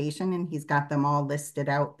presentation and he's got them all listed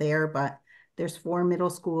out there, but there's 4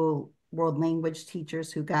 middle school world language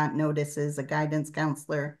teachers who got notices, a guidance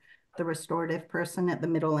counselor, the restorative person at the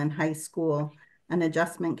middle and high school, an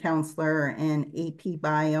adjustment counselor, and AP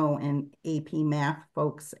Bio and AP Math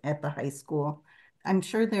folks at the high school. I'm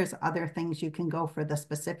sure there's other things you can go for the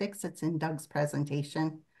specifics. It's in Doug's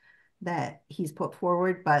presentation that he's put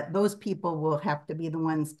forward, but those people will have to be the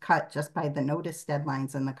ones cut just by the notice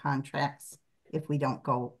deadlines and the contracts if we don't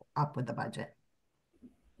go up with the budget.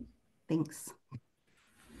 Thanks.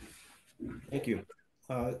 Thank you.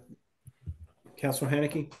 Councilor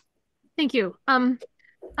Haneke? Thank you.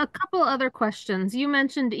 A couple other questions. You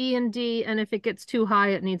mentioned E&D, and if it gets too high,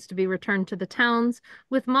 it needs to be returned to the towns.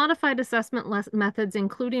 With modified assessment methods,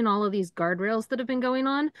 including all of these guardrails that have been going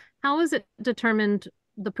on, how is it determined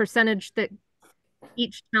the percentage that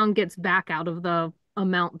each town gets back out of the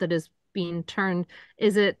amount that is being turned?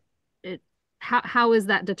 Is how is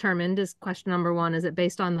that determined is question number one. Is it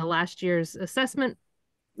based on the last year's assessment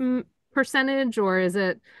percentage, or is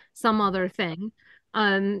it some other thing?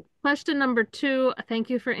 Question number two,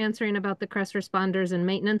 thank you for answering about the CREST responders and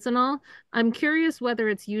maintenance and all. I'm curious whether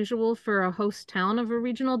it's usual for a host town of a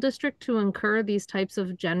regional district to incur these types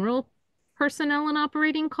of general personnel and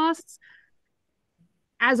operating costs,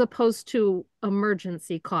 as opposed to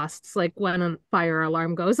emergency costs, like when a fire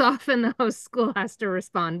alarm goes off and the host school has to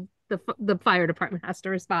respond, the fire department has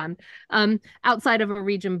to respond, outside of a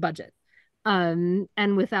region budget.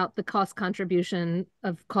 And without the cost contribution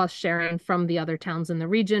of cost sharing from the other towns in the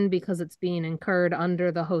region, because it's being incurred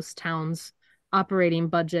under the host town's operating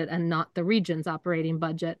budget and not the region's operating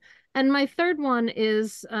budget. And my third one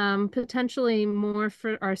is potentially more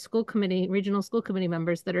for our school committee, regional school committee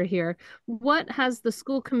members that are here. What has the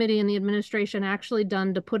school committee and the administration actually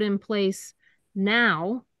done to put in place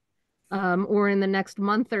now or in the next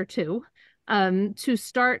month or two to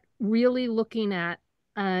start really looking at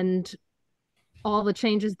and all the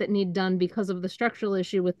changes that need done because of the structural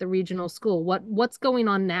issue with the regional school? What's going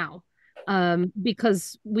on now?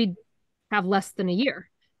 Because we have less than a year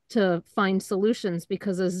to find solutions,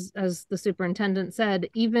 because as the superintendent said,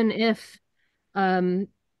 even if the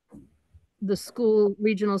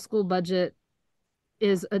regional school budget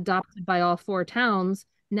is adopted by all 4 towns,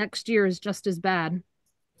 next year is just as bad.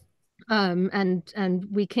 And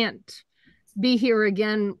we can't be here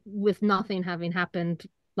again with nothing having happened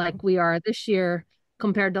like we are this year,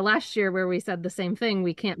 compared to last year where we said the same thing,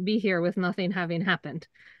 we can't be here with nothing having happened.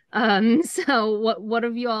 So what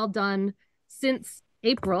have you all done since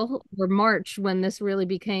April or March when this really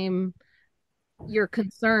became your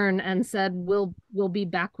concern and said, we'll be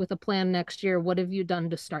back with a plan next year? What have you done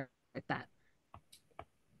to start that?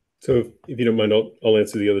 So if you don't mind, I'll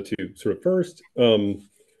answer the other two sort of first.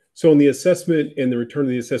 So in the assessment and the return of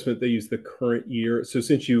the assessment, they use the current year. So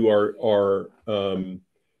since you are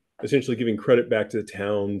essentially giving credit back to the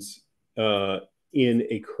towns in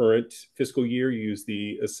a current fiscal year, you use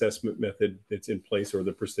the assessment method that's in place, or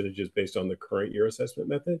the percentages based on the current year assessment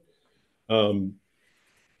method.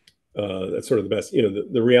 That's sort of the best.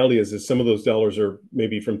 The reality is some of those dollars are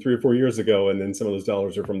maybe from 3 or 4 years ago, and then some of those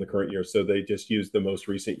dollars are from the current year. So they just use the most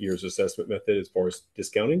recent year's assessment method as far as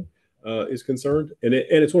discounting is concerned. And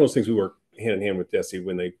it's one of those things we work hand in hand with DESE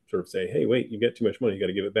when they sort of say, hey, wait, you get too much money, you got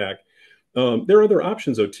to give it back. There are other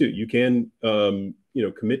options though too. You can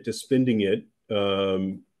commit to spending it,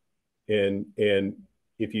 and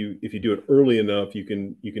if you do it early enough, you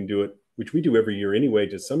can do it, which we do every year anyway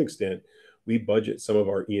to some extent. We budget some of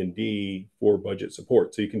our E&D for budget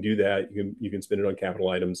support, so you can do that. You can spend it on capital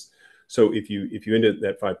items. So if you end at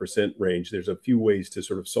that 5% range, there's a few ways to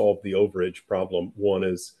sort of solve the overage problem. One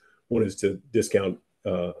is to discount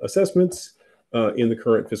assessments in the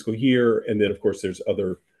current fiscal year, and then of course there's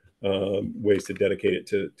other ways to dedicate it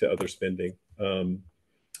to other spending. So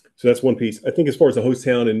that's one piece. I think as far as the host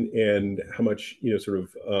town and how much sort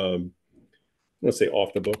of I don't want to say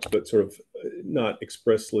off the books, but sort of not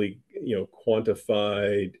expressly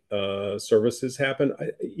quantified services happen.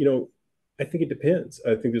 I think it depends.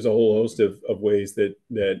 I think there's a whole host of ways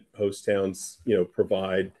that host towns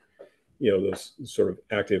provide those sort of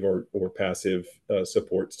active or passive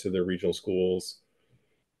supports to their regional schools.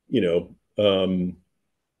 We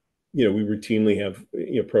routinely have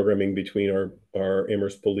programming between our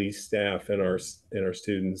Amherst police staff and our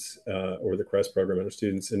students, or the CREST program and our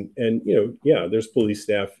students, and there's police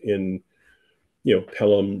staff in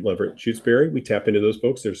Pelham, Leverett, Shutesbury. We tap into those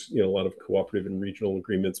folks. There's a lot of cooperative and regional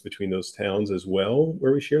agreements between those towns as well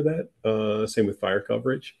where we share that. Same with fire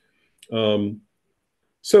coverage. So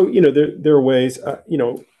there are ways. I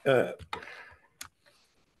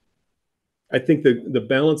think the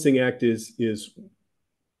balancing act is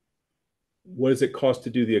what does it cost to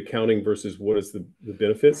do the accounting versus what is the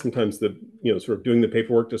benefit? Sometimes the sort of doing the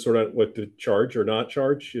paperwork to sort out what to charge or not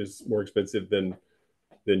charge is more expensive than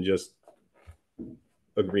just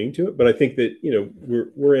agreeing to it. But I think that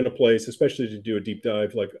we're in a place, especially to do a deep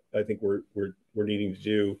dive like I think we're needing to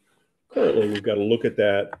do currently. We've got to look at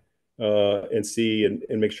that and see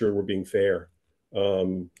and make sure we're being fair.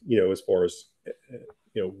 As far as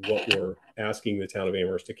what we're asking the town of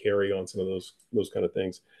Amherst to carry on some of those kind of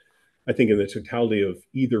things. I think in the totality of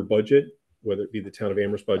either budget, whether it be the town of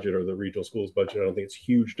Amherst budget or the regional schools budget, I don't think it's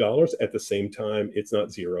huge dollars. At the same time, it's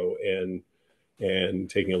not zero, and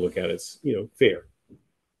taking a look at it's fair.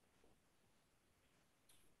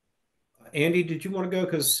 Andy, did you want to go?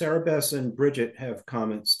 Because Sarah Bess and Bridget have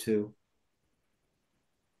comments too.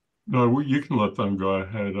 No, you can let them go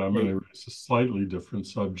ahead. I'm going to raise a slightly different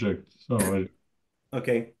subject.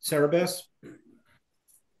 Okay, Sarah Bess.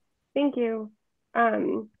 Thank you.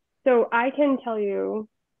 So I can tell you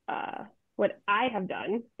what I have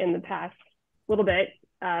done in the past little bit.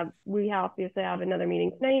 We obviously have another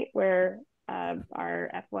meeting tonight where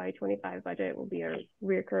our FY25 budget will be a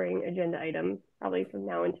recurring agenda item, probably from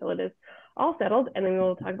now until it is all settled, and then we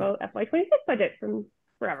will talk about FY26 budget from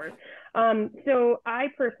forever. So I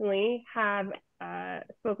personally have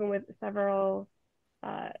spoken with several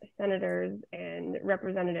senators and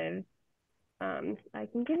representatives. I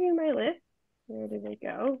can give you my list. Where did they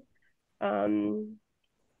go?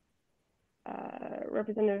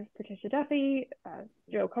 Representative Patricia Duffy,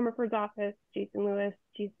 Joe Comerford's office, Jason Lewis,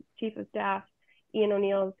 Chief of Staff, Ian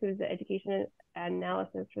O'Neill, who's the Education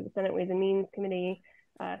Analysis for the Senate Ways and Means Committee,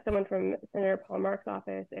 someone from Senator Paul Mark's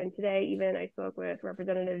office, and today even I spoke with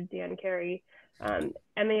Representative Dan Carey.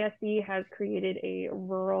 MASC has created a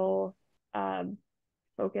rural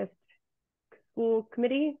focused school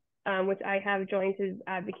committee, which I have joined to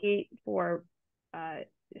advocate for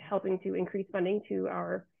helping to increase funding to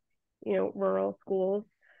our rural schools.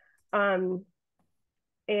 And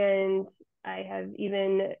I have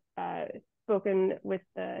even spoken with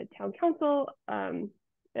the town council,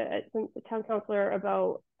 the town councilor,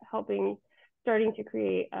 about starting to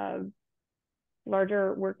create a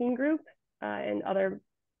larger working group and other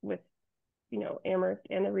with Amherst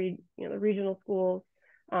and the regional schools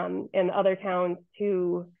and other towns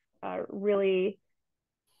to really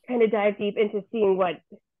kind of dive deep into seeing what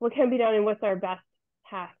can be done and what's our best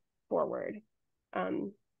path forward.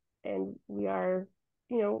 And we are,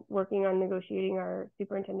 working on negotiating our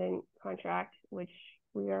superintendent contract, which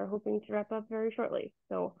we are hoping to wrap up very shortly.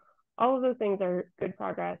 So all of those things are good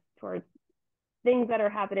progress towards things that are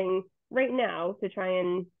happening right now to try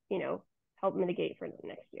and, help mitigate for the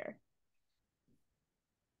next year.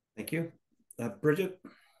 Thank you. Bridget?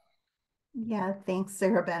 Yeah, thanks,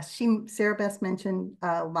 Sarah Beth. Sarah Beth mentioned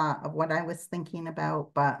a lot of what I was thinking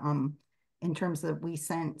about, but in terms of, we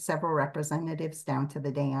sent several representatives down to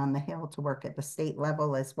the Day on the Hill to work at the state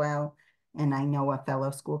level as well. And I know a fellow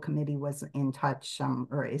school committee was in touch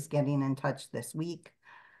or is getting in touch this week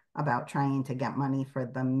about trying to get money for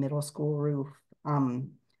the middle school roof.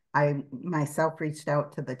 I myself reached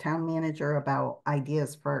out to the town manager about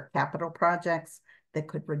ideas for capital projects that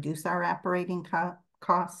could reduce our operating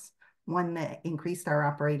costs. One that increased our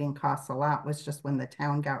operating costs a lot was just when the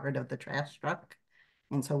town got rid of the trash truck.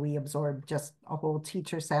 And so we absorbed just a whole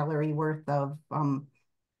teacher salary worth of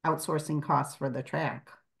outsourcing costs for the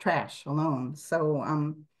trash alone.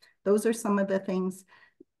 So those are some of the things.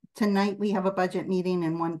 Tonight we have a budget meeting,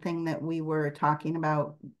 and one thing that we were talking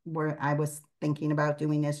about, where I was thinking about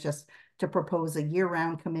doing, is just to propose a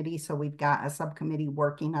year-round committee. So we've got a subcommittee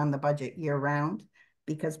working on the budget year-round,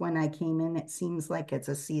 because when I came in, it seems like it's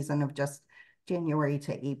a season of just January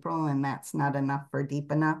to April, and that's not enough or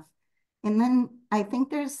deep enough. And then I think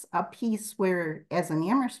there's a piece where, as an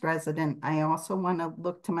Amherst resident, I also want to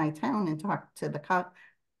look to my town and talk to the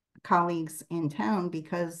colleagues in town,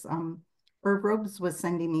 because Irv Robes was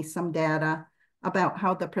sending me some data about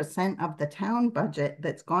how the percent of the town budget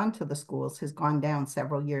that's gone to the schools has gone down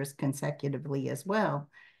several years consecutively as well.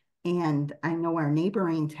 And I know our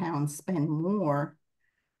neighboring towns spend more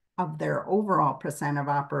of their overall percent of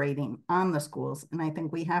operating on the schools. And I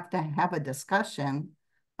think we have to have a discussion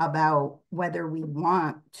about whether we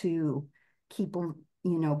want to keep,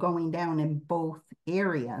 going down in both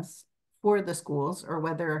areas for the schools, or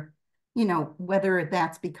whether, whether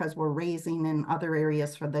that's because we're raising in other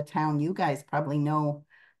areas for the town. You guys probably know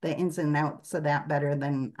the ins and outs of that better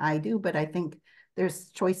than I do, but I think there's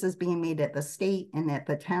choices being made at the state and at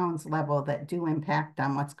the town's level that do impact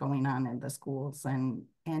on what's going on in the schools. And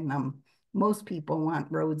most people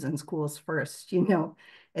want roads and schools first,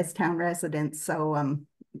 as town residents. So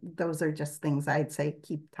those are just things I'd say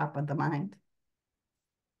keep top of the mind.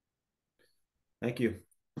 Thank you.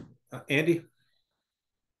 Andy?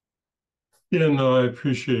 Yeah, no, I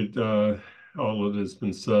appreciate all that has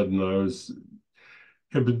been said, and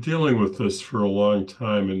have been dealing with this for a long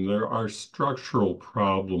time, and there are structural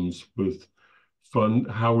problems with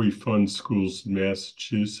how we fund schools in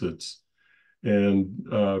Massachusetts.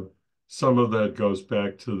 And some of that goes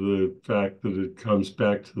back to the fact that it comes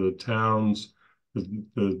back to the towns.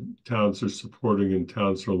 The towns are supporting, and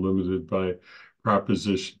towns are limited by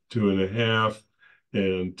Proposition 2.5.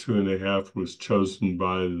 And 2.5 was chosen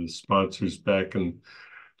by the sponsors back in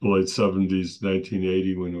the late 70s,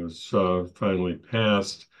 1980, when it was finally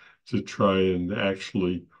passed, to try and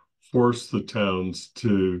actually force the towns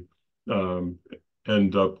to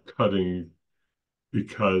end up cutting,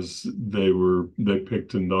 because they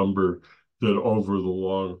picked a number that over the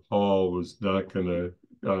long haul was not going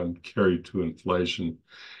to carry to inflation.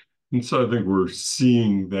 And so I think we're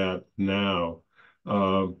seeing that now.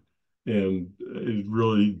 And it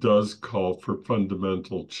really does call for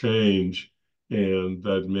fundamental change, and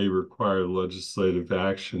that may require legislative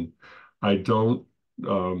action. I don't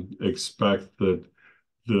expect that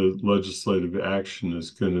the legislative action is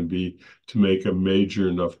going to be to make a major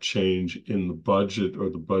enough change in the budget or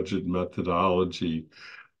the budget methodology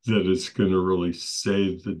that it's going to really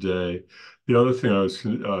save the day. The other thing I was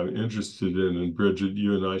interested in, and Bridget,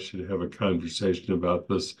 you and I should have a conversation about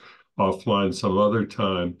this offline some other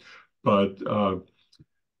time, but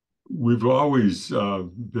we've always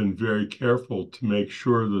been very careful to make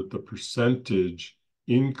sure that the percentage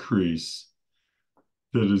increase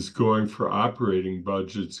that is going for operating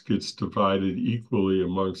budgets gets divided equally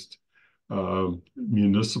amongst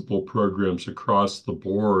municipal programs across the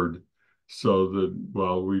board, so that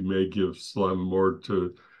while we may give some more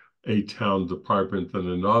to a town department than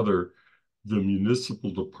another, the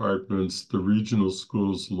municipal departments, the regional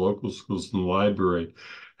schools, local schools, and the library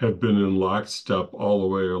have been in lockstep all the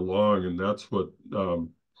way along. And that's what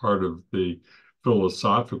part of the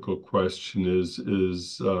philosophical question is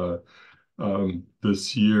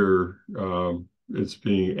this year, it's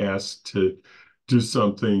being asked to do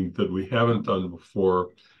something that we haven't done before.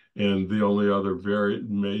 And the only other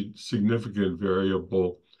significant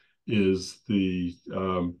variable is the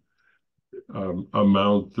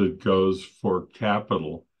amount that goes for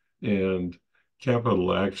capital. And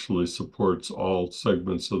capital actually supports all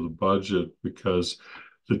segments of the budget, because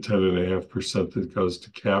the 10.5% that goes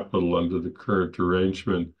to capital under the current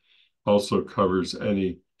arrangement also covers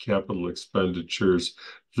any capital expenditures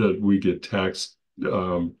that we get taxed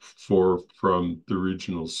for from the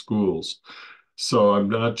regional schools. So I'm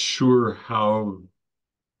not sure how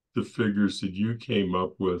the figures that you came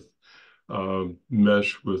up with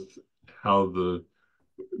mesh with how the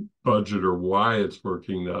budget, or why it's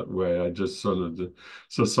working that way. I just wanted to,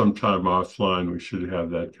 so sometime offline we should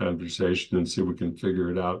have that conversation and see if we can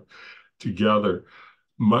figure it out together.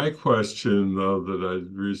 My question, though, the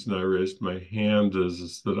reason I raised my hand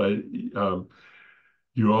is that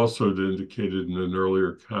you also had indicated in an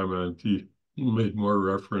earlier comment, you made more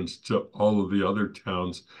reference to all of the other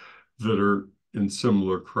towns that are in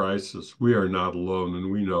similar crisis. We are not alone,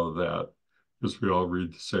 and we know that because we all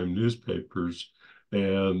read the same newspapers.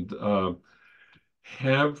 And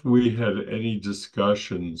have we had any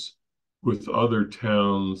discussions with other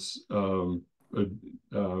towns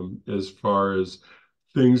as far as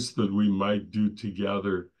things that we might do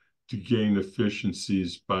together to gain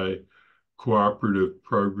efficiencies by cooperative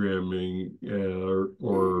programming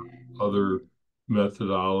or other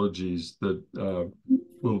methodologies that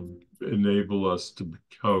will enable us to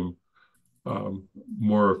become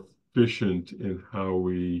more efficient in how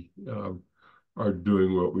we are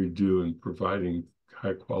doing what we do and providing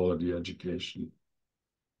high quality education?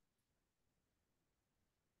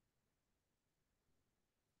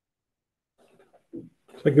 So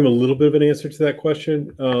I can give a little bit of an answer to that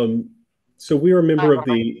question. So we are a member of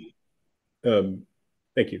the,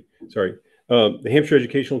 thank you, sorry, the Hampshire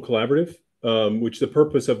Educational Collaborative, which the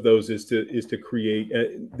purpose of those is to create,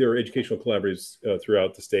 there are educational collaboratives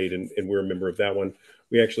throughout the state, and we're a member of that one.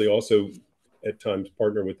 We actually also at times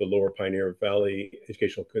partner with the Lower Pioneer Valley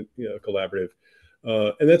Educational Collaborative.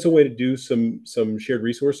 And that's a way to do some shared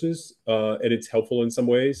resources, and it's helpful in some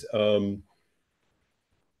ways.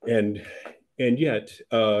 And yet,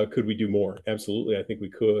 could we do more? Absolutely, I think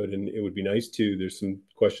we could, and it would be nice to. There's some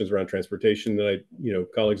questions around transportation that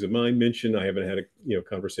colleagues of mine mentioned. I haven't had a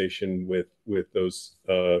conversation with those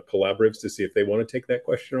collaboratives to see if they want to take that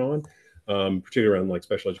question on, particularly around like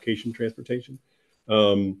special education transportation.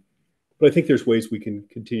 But I think there's ways we can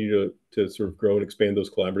continue to sort of grow and expand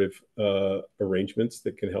those collaborative arrangements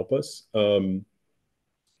that can help us.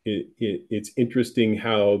 It's interesting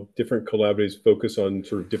how different collaboratives focus on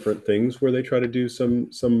sort of different things where they try to do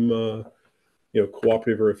some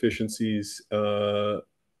cooperative or efficiencies,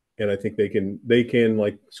 and I think they can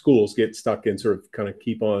like schools get stuck and sort of kind of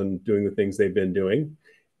keep on doing the things they've been doing,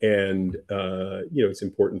 and it's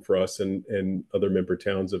important for us and other member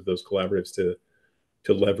towns of those collaboratives to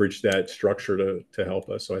leverage that structure to help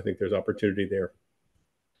us. So I think there's opportunity there.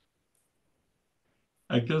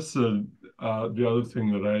 I guess the other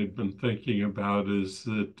thing that I had been thinking about is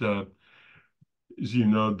that, as you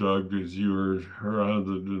know, Doug, as you were around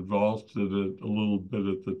and involved in it a little bit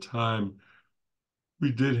at the time,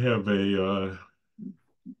 we did have a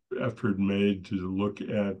effort made to look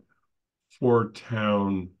at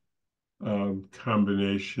 4-town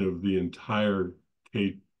combination of the entire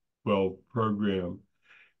K-12 program.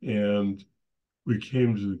 And we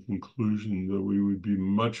came to the conclusion that we would be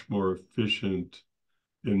much more efficient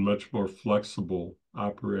and much more flexible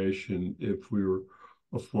operation if we were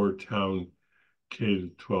a 4-town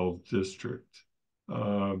K-12 district.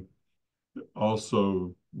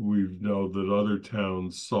 Also, we know that other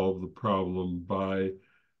towns solve the problem by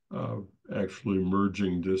actually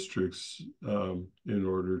merging districts in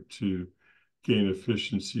order to gain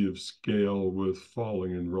efficiency of scale with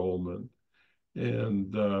falling enrollment.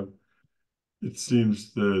 And it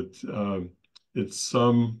seems that at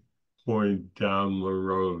some point down the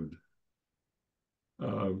road,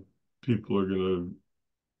 people are going to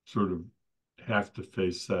sort of have to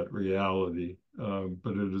face that reality.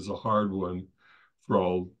 But it is a hard one for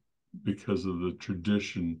all because of the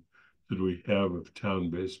tradition that we have of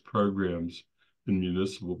town-based programs and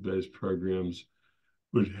municipal-based programs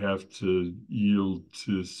would have to yield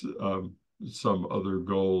to some other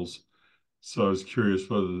goals. So I was curious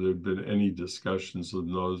whether there had been any discussions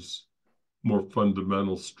on those more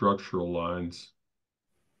fundamental structural lines.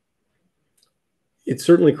 It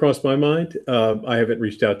certainly crossed my mind. I haven't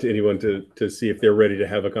reached out to anyone to see if they're ready to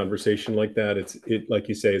have a conversation like that. It like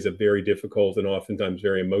you say, is a very difficult and oftentimes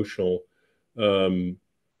very emotional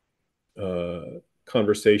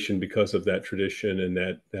conversation because of that tradition and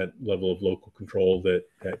that level of local control that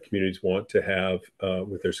communities want to have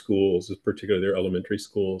with their schools, particularly their elementary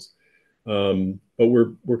schools. But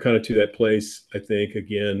we're kind of to that place, I think.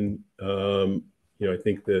 Again, I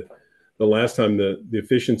think the the last time the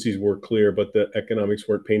efficiencies were clear, but the economics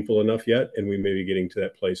weren't painful enough yet. And we may be getting to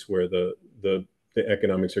that place where the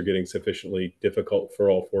economics are getting sufficiently difficult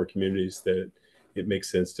for all 4 communities that it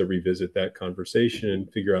makes sense to revisit that conversation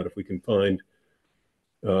and figure out if we can find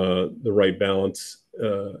the right balance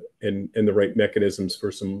and the right mechanisms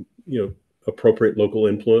for some, appropriate local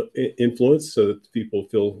influence so that people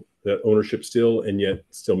feel that ownership still, and yet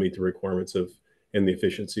still meet the requirements of and the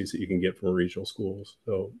efficiencies that you can get from regional schools.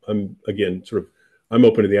 So I'm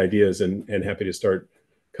open to the ideas and happy to start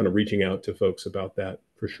kind of reaching out to folks about that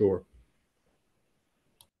for sure.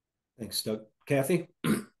 Thanks, Doug. Kathy?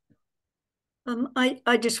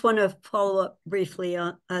 I just want to follow up briefly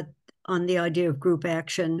on the idea of group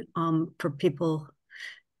action for people,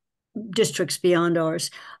 districts beyond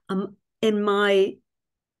ours. In my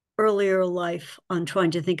earlier life on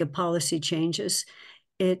trying to think of policy changes,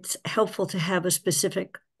 it's helpful to have a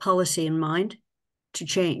specific policy in mind to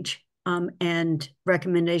change and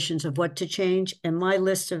recommendations of what to change. And my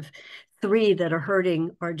list of 3 that are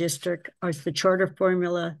hurting our district are the charter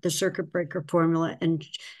formula, the circuit breaker formula, and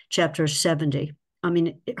Chapter 70. I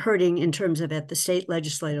mean, hurting in terms of at the state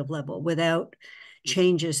legislative level. Without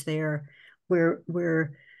changes there,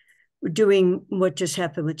 we're doing what just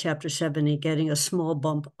happened with Chapter 70, getting a small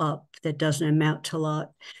bump up that doesn't amount to a lot.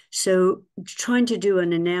 So trying to do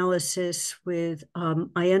an analysis with,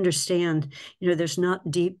 I understand, there's not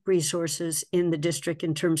deep resources in the district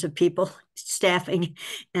in terms of people, staffing,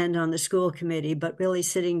 and on the school committee, but really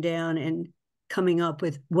sitting down and coming up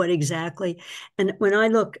with what exactly. And when I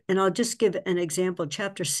look, and I'll just give an example,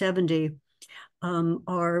 Chapter 70,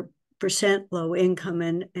 our percent low income,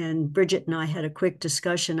 and Bridget and I had a quick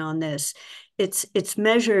discussion on this. It's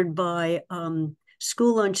measured by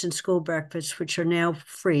school lunch and school breakfast, which are now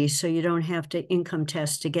free, so you don't have to income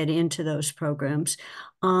test to get into those programs,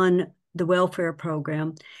 on the welfare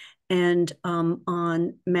program, and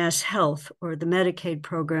on Mass Health or the Medicaid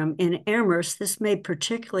program. In Amherst, this may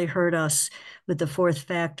particularly hurt us with the 4th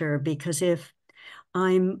factor, because if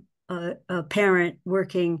I'm a parent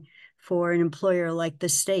working for an employer like the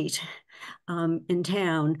state in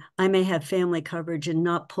town, I may have family coverage and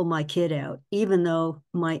not pull my kid out, even though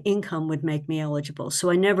my income would make me eligible. So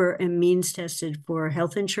I never am means tested for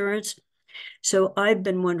health insurance. So I've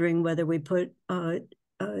been wondering whether we put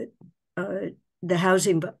the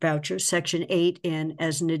housing voucher, Section 8, in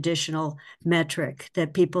as an additional metric,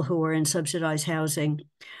 that people who are in subsidized housing,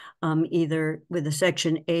 either with a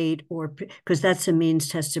Section 8 or, because that's a means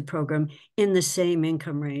tested program, in the same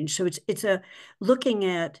income range. So it's a looking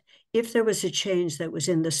at if there was a change that was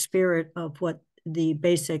in the spirit of what the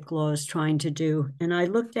basic law is trying to do. And I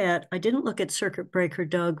didn't look at circuit breaker,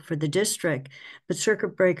 Doug, for the district, but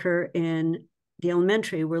circuit breaker in the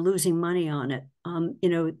elementary, we're losing money on it.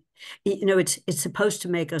 It's supposed to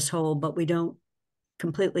make us whole, but we don't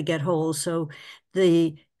completely get whole. So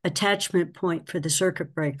the attachment point for the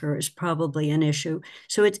circuit breaker is probably an issue.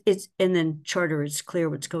 So it's and then charter, it's clear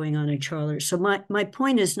what's going on in charter. So my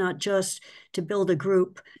point is not just to build a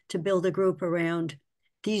group around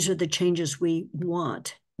these are the changes we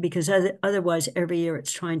want, because otherwise every year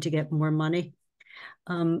it's trying to get more money.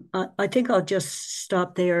 I think I'll just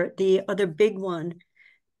stop there. The other big one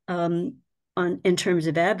in terms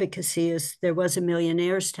of advocacy is there was a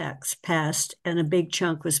millionaire's tax passed, and a big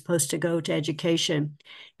chunk was supposed to go to education.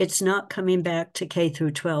 It's not coming back to K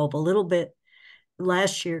through 12. A little bit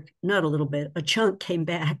last year, not a little bit, a chunk came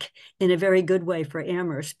back in a very good way for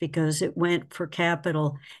Amherst, because it went for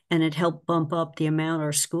capital and it helped bump up the amount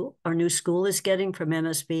our new school is getting from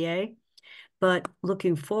MSBA. But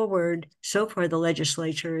looking forward, so far the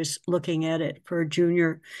legislature is looking at it for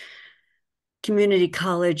junior community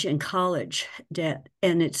college and college debt,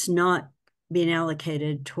 and it's not being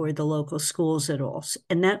allocated toward the local schools at all.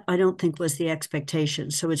 And that, I don't think, was the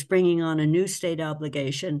expectation. So it's bringing on a new state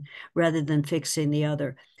obligation rather than fixing the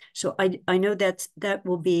other. So I know that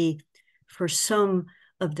will be, for some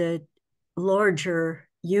of the larger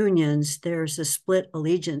unions, there's a split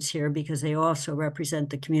allegiance here, because they also represent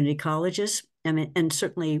the community colleges. I mean, and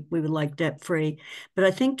certainly we would like debt free, but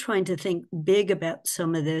I think trying to think big about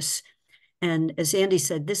some of this. And as Andy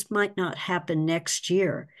said, this might not happen next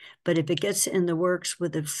year, but if it gets in the works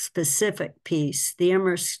with a specific piece, the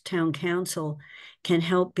Amherst Town Council can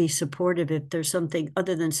help be supportive. If there's something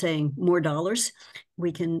other than saying more dollars,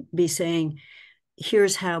 we can be saying,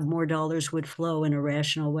 here's how more dollars would flow in a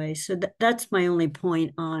rational way. So that's my only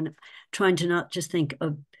point on trying to not just think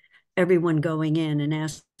of everyone going in and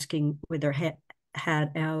asking with their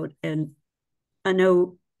hat out. And I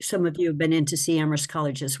know some of you have been in to see Amherst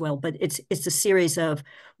College as well, but it's a series of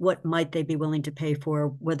what might they be willing to pay for,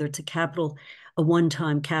 whether it's a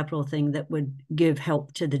one-time capital thing that would give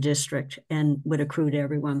help to the district and would accrue to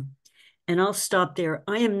everyone. And I'll stop there.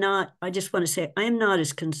 I just want to say, I am not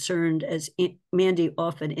as concerned as Mandy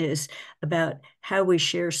often is about how we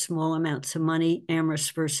share small amounts of money,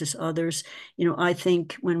 Amherst versus others. You know, I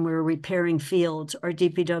think when we're repairing fields, our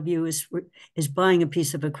DPW is buying a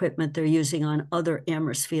piece of equipment they're using on other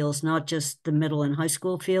Amherst fields, not just the middle and high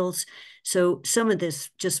school fields. So some of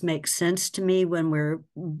this just makes sense to me when we're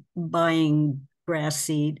buying grass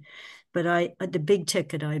seed, but the big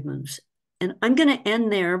ticket items. And I'm going to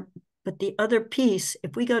end there. But the other piece,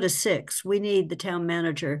 if we go to 6, we need the town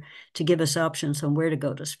manager to give us options on where to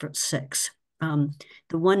go to 6. The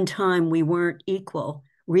one time we weren't equal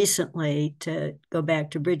recently, to go back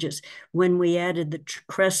to bridges, when we added the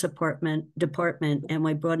Crest department and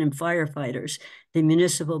we brought in firefighters, the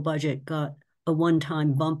municipal budget got a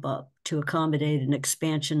one-time bump up to accommodate an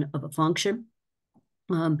expansion of a function.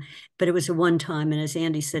 But it was a one-time, and as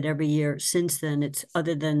Andy said, every year since then, it's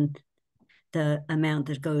other than the amount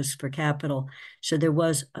that goes for capital. So there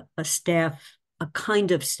was a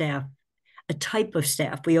type of staff.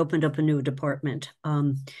 We opened up a new department,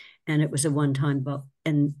 and it was a one-time bump.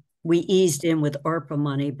 And we eased in with ARPA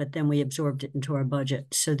money, but then we absorbed it into our budget.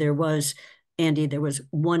 So there was, Andy, there was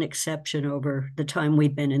one exception over the time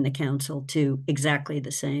we've been in the council to exactly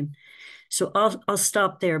the same. So I'll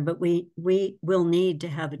stop there, but we will need to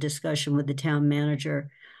have a discussion with the town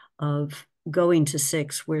manager of going to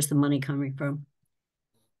 6, where's the money coming from?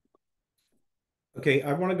 Okay,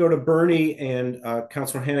 I want to go to Bernie and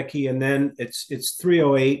Councilor Haneke, and then it's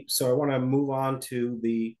 3:08, so I want to move on to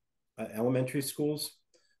the elementary schools.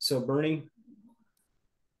 So Bernie.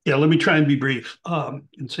 Yeah, let me try and be brief and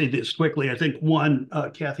say this quickly. I think one,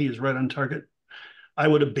 Kathy is right on target. I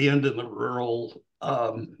would abandon the rural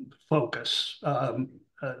focus for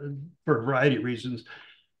a variety of reasons.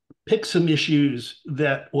 Pick some issues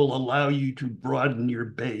that will allow you to broaden your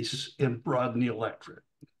base and broaden the electorate.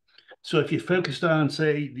 So if you focused on,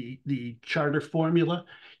 say, the charter formula,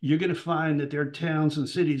 you're going to find that there are towns and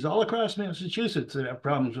cities all across Massachusetts that have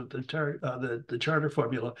problems with the charter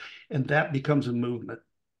formula, and that becomes a movement.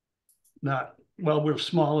 Not, well, we're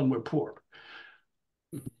small and we're poor.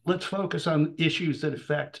 Let's focus on issues that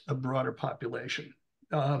affect a broader population.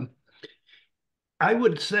 I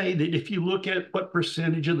would say that if you look at what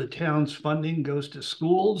percentage of the town's funding goes to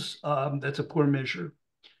schools, that's a poor measure.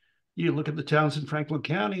 You look at the towns in Franklin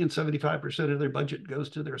County and 75% of their budget goes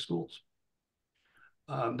to their schools.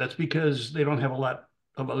 That's because they don't have a lot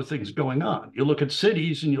of other things going on. You look at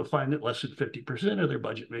cities and you'll find that less than 50% of their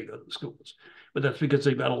budget may go to the schools, but that's because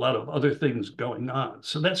they've got a lot of other things going on.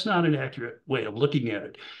 So that's not an accurate way of looking at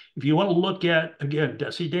it. If you want to look at, again,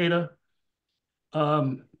 DESI data,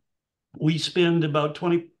 we spend about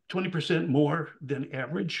 20% more than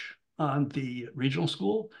average on the regional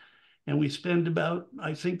school. And we spend about,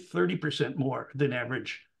 I think, 30% more than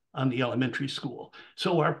average on the elementary school.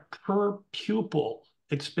 So our per pupil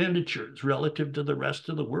expenditures relative to the rest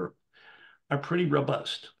of the world are pretty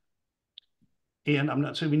robust. And I'm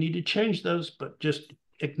not saying we need to change those, but just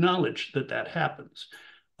acknowledge that that happens.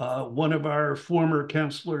 One of our former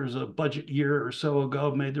counselors a budget year or so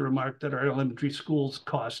ago made the remark that our elementary school's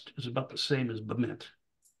cost is about the same as Bement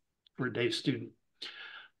for a day student.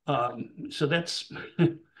 So that's,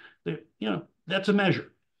 that's a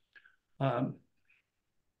measure.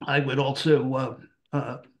 I would also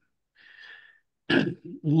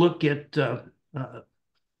look at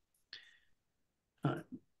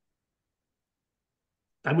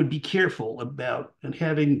I would be careful about, and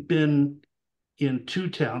having been in 2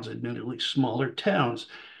 towns, admittedly smaller towns,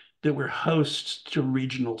 that were hosts to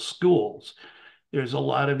regional schools, there's a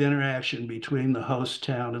lot of interaction between the host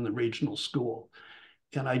town and the regional school.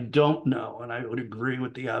 And I don't know, and I would agree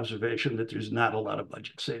with the observation that there's not a lot of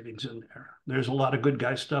budget savings in there. There's a lot of good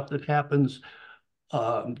guy stuff that happens.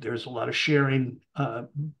 There's a lot of sharing,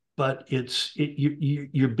 but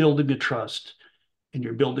you're building a trust and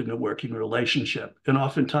you're building a working relationship. And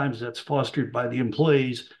oftentimes that's fostered by the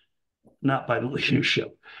employees, not by the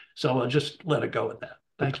leadership. So I'll just let it go with that.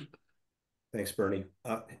 Thank you. Thanks, Bernie.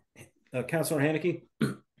 Councilor Haneke.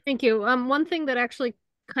 Thank you. One thing that actually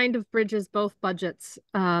kind of bridges both budgets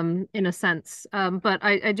in a sense, but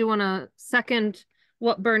I do want to second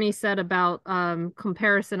what Bernie said about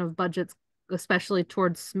comparison of budgets, especially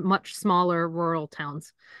towards much smaller rural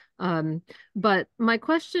towns. But my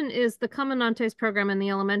question is, the Comandantes program in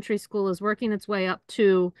the elementary school is working its way up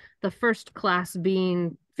to the first class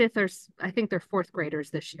being 5th, or I think they're 4th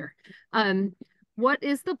graders this year. What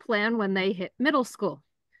is the plan when they hit middle school?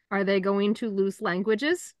 Are they going to lose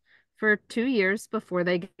languages for 2 years before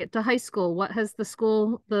they get to high school? What has the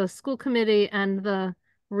school committee and the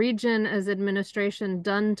region as administration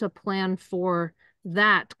done to plan for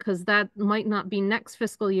that? Because that might not be next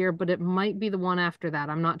fiscal year, but it might be the one after that.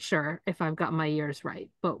 I'm not sure if I've got my years right,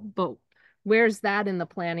 but where's that in the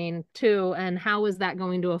planning too? And how is that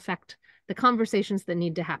going to affect the conversations that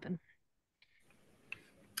need to happen?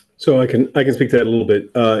 So I can speak to that a little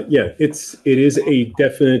bit. Yeah, it is a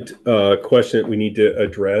definite question that we need to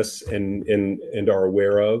address and are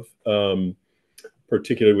aware of,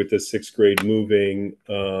 particularly with the 6th grade moving.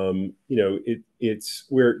 It's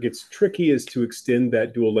where it gets tricky is to extend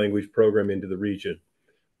that dual language program into the region,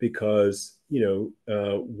 because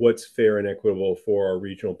what's fair and equitable for our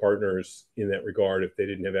regional partners in that regard. If they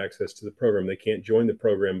didn't have access to the program, they can't join the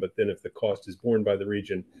program. But then if the cost is borne by the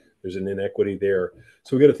region, there's an inequity there.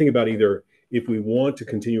 So we got to think about either, if we want to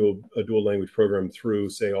continue a dual language program through,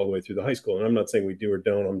 say, all the way through the high school. And I'm not saying we do or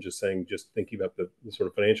don't. I'm just saying, just thinking about the sort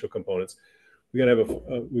of financial components. We got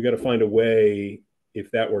to find a way,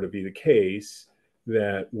 if that were to be the case,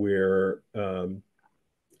 that we're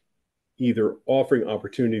either offering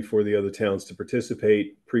opportunity for the other towns to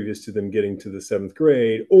participate previous to them getting to the 7th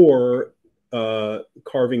grade, or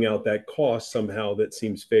carving out that cost somehow that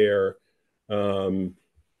seems fair.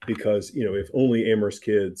 Because if only Amherst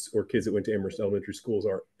kids or kids that went to Amherst elementary schools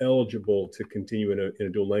are eligible to continue in a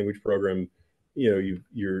dual language program,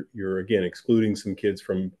 you're again excluding some kids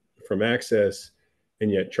from access, and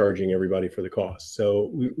yet charging everybody for the cost. So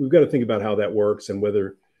we've got to think about how that works and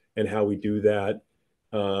whether and how we do that,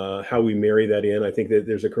 how we marry that in. I think that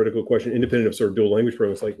there's a critical question, independent of sort of dual language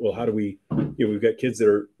programs. Like, well, how do we? We've got kids that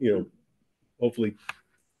are hopefully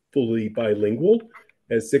fully bilingual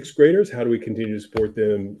as 6th graders. How do we continue to support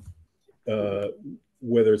them,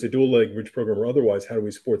 whether it's a dual language program or otherwise? How do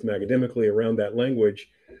we support them academically around that language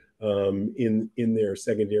in their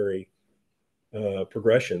secondary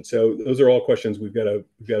progression? So those are all questions we've got to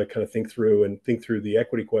kind of think through, and think through the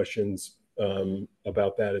equity questions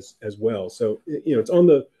about that as well. So it's on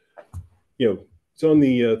the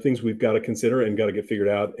things we've got to consider and got to get figured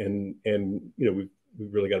out, and we've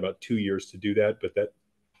really got about 2 years to do that, but that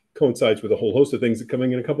coincides with a whole host of things that are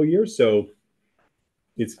coming in a couple of years. So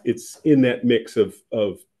it's in that mix of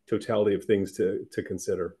totality of things to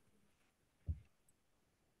consider.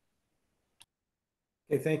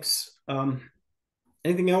 Okay, thanks.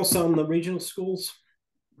 Anything else on the regional schools?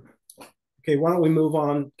 Okay, why don't we move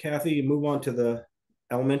on, Kathy, move on to the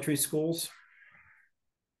elementary schools.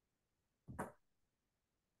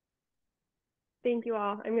 Thank you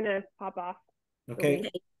all. I'm going to pop off. Okay.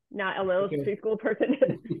 Not elementary school person.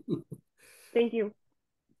 Thank you.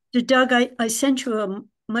 So Doug, I sent you a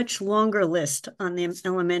much longer list on the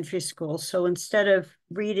elementary school. So instead of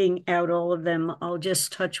reading out all of them, I'll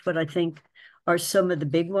just touch what I think are some of the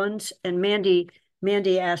big ones. And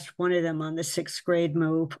Mandy asked one of them on the 6th grade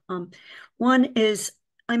move. One is,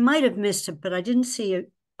 I might have missed it, but I didn't see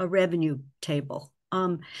a revenue table.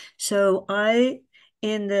 So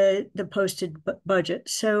in the posted budget.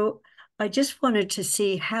 So I just wanted to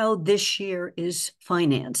see how this year is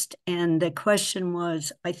financed. And the question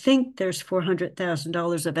was, I think there's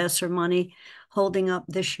 $400,000 of ESSER money holding up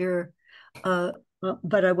this year,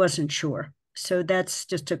 but I wasn't sure. So that's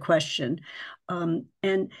just a question. And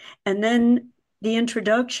then the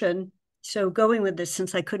introduction. So going with this,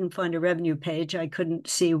 since I couldn't find a revenue page, I couldn't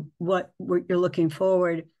see what you're looking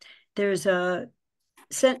forward. There's a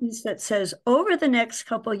sentence that says, over the next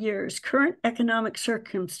couple of years, current economic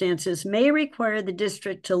circumstances may require the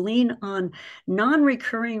district to lean on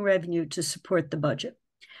non-recurring revenue to support the budget.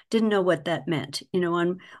 Didn't know what that meant,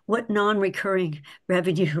 on what non-recurring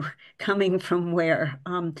revenue coming from where,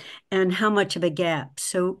 and how much of a gap.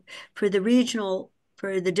 So for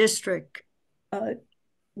the district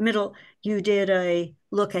middle, you did a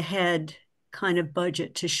look ahead kind of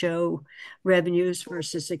budget to show revenues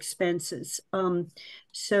versus expenses.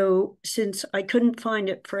 So since I couldn't find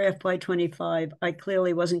it for FY25, I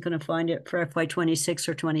clearly wasn't going to find it for FY26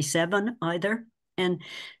 or 27 either. And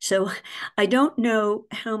so I don't know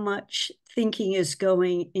how much thinking is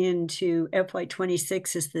going into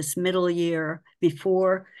FY26 as this middle year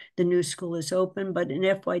before the new school is open, but in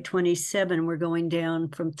FY27, we're going down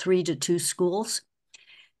from 3 to 2 schools.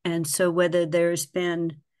 And so whether there's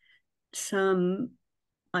been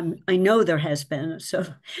I know there has been,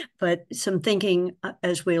 but some thinking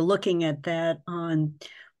as we're looking at that on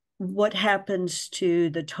what happens to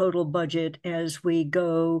the total budget as we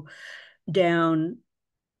go down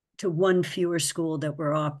to one fewer school that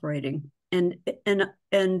we're operating. And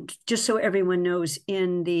just so everyone knows,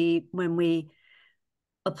 when we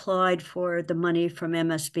applied for the money from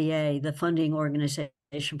MSBA, the funding organization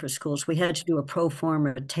for schools, we had to do a pro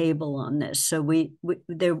forma table on this. So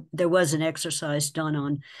there was an exercise done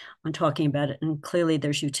on talking about it, and clearly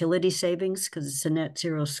there's utility savings because it's a net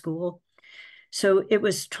zero school. So it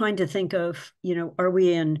was trying to think of, are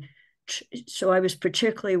we in? So I was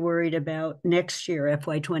particularly worried about next year,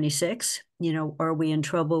 FY26. Are we in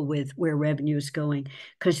trouble with where revenue is going?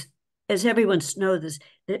 Because as everyone knows,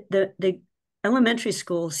 the elementary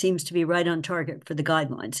school seems to be right on target for the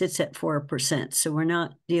guidelines. It's at 4%. So we're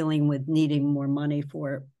not dealing with needing more money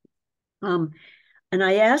for it. And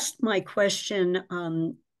I asked my question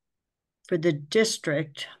for the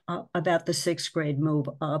district about the 6th grade move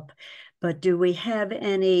up, but do we have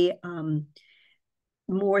any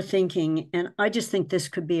more thinking? And I just think this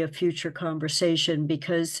could be a future conversation,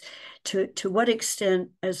 because to what extent,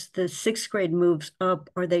 as the 6th grade moves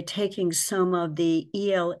up, are they taking some of the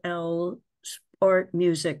ELL art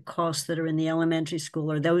music costs that are in the elementary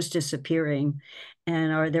school? Are those disappearing?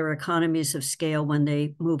 And are there economies of scale when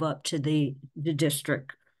they move up to the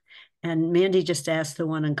district? And Mandy just asked the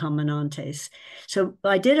one on Comanantes. So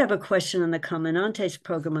I did have a question on the Comanantes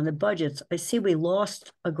program on the budgets. I see we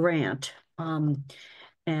lost a grant,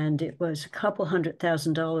 and it was a couple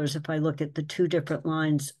 $100,000 if I look at the 2 different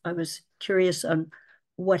lines. I was curious on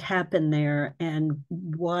what happened there and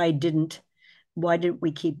why didn't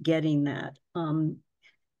we keep getting that? And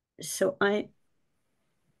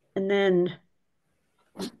then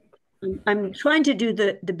I'm trying to do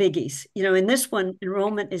the biggies. In this one,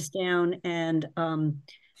 enrollment is down and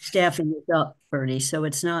staffing is up, Bernie. So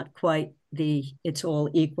it's not quite it's all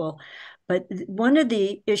equal. But one of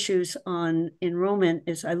the issues on enrollment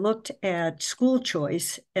is I looked at school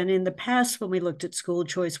choice. And in the past, when we looked at school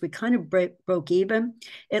choice, we kind of broke even.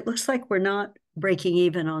 It looks like we're not breaking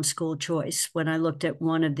even on school choice when I looked at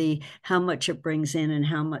one of the how much it brings in and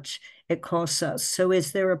how much it costs us. So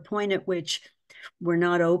is there a point at which we're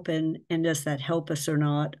not open, and does that help us or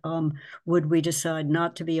not? Would we decide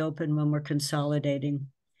not to be open when we're consolidating?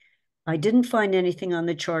 I didn't find anything on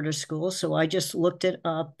the charter school, so I just looked it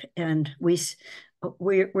up, and we're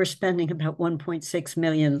spending about 1.6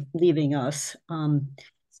 million leaving us on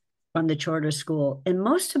the charter school. And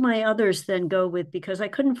most of my others then go with, because I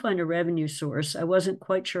couldn't find a revenue source, I wasn't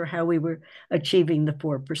quite sure how we were achieving the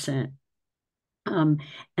 4%. And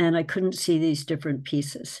I couldn't see these different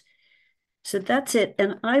pieces. So that's it.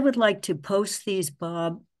 And I would like to post these,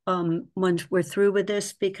 Bob, once we're through with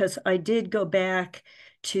this, because I did go back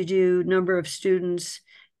to do number of students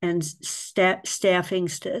and staffing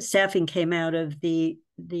came out of the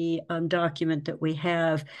document that we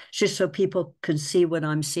have, just so people can see what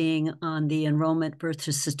I'm seeing on the enrollment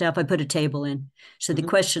versus the staff. I put a table in, so the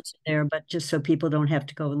questions are there, but just so people don't have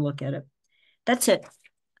to go and look at it. That's it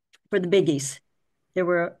for the biggies. There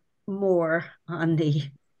were more on the,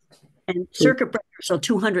 and circuit breakers, so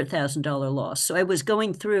 $200,000 loss. So I was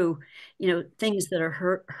going through, things that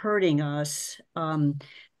are hurting us.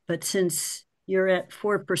 But since you're at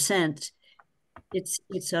 4%,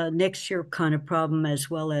 it's a next year kind of problem, as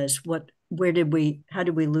well as how did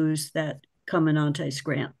we lose that Comanantes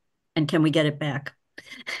grant, and can we get it back?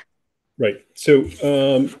 Right. So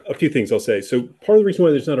a few things I'll say. So part of the reason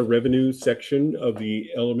why there's not a revenue section of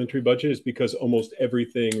the elementary budget is because almost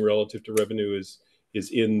everything relative to revenue is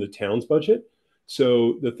in the town's budget.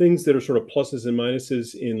 So the things that are sort of pluses and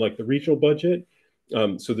minuses in like the regional budget,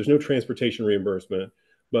 so there's no transportation reimbursement,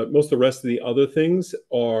 but most of the rest of the other things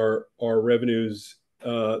are revenues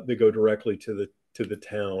that go directly to the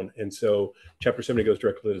town. And so Chapter 70 goes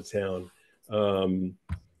directly to the town.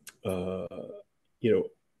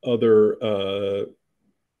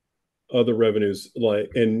 Other revenues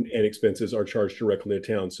like and expenses are charged directly to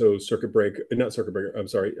town. So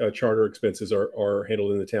charter expenses are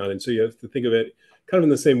handled in the town. And so you have to think of it kind of in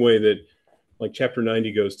the same way that like Chapter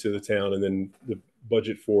 90 goes to the town, and then the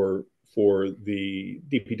budget for the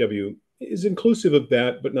DPW is inclusive of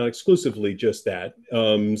that, but not exclusively just that.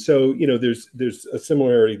 So there's a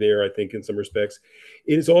similarity there, I think, in some respects.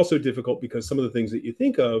 It is also difficult because some of the things that you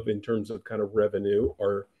think of in terms of kind of revenue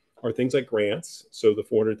are things like grants. So the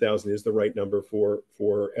 400,000 is the right number for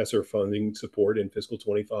ESSER funding support in fiscal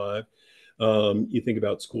 25. You think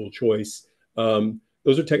about school choice.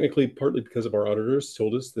 Those are technically partly because of our auditors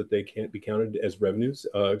told us that they can't be counted as revenues.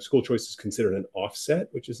 School choice is considered an offset,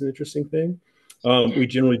 which is an interesting thing. We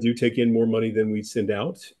generally do take in more money than we send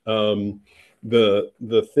out.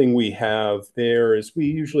 The thing we have there is we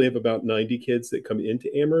usually have about 90 kids that come into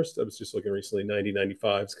Amherst. I was just looking recently, 90,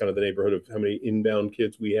 95 is kind of the neighborhood of how many inbound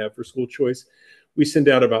kids we have for school choice. We send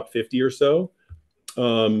out about 50 or so.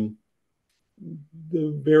 The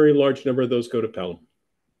very large number of those go to Pelham.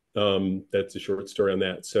 That's a short story on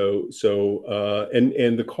that.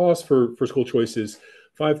 And the cost for school choice is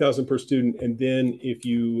 $5,000 per student, and then if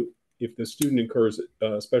the student incurs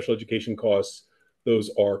special education costs,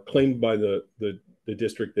 those are claimed by the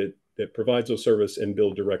district that provides those service and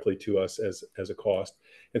billed directly to us as a cost.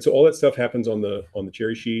 And so all that stuff happens on the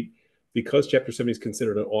cherry sheet. Because Chapter 70 is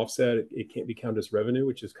considered an offset, it can't be counted as revenue,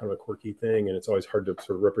 which is kind of a quirky thing, and it's always hard to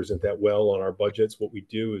sort of represent that well on our budgets. What we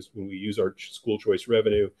do is when we use our school choice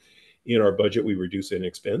revenue in our budget, we reduce an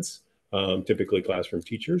expense, typically classroom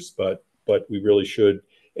teachers, but we really should,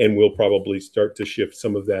 and we'll probably start to shift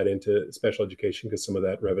some of that into special education, because some of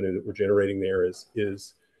that revenue that we're generating there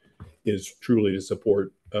is truly to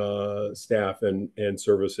support staff and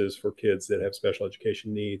services for kids that have special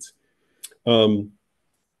education needs.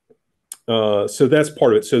 So that's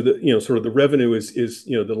part of it. So sort of the revenue is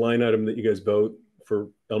the line item that you guys vote for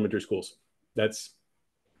elementary schools. That's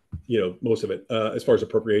most of it. As far as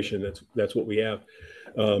appropriation, that's what we have.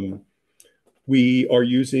 We are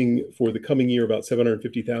using for the coming year about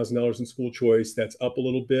 $750,000 in school choice. That's up a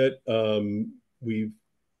little bit. We've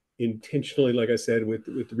intentionally, like I said, with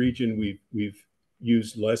the region, we've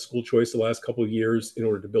used less school choice the last couple of years in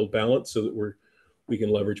order to build balance, so that we can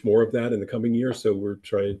leverage more of that in the coming year. So we're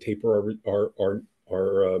trying to taper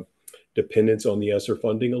our dependence on the ESSER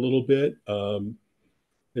funding a little bit.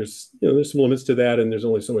 There's some limits to that, and there's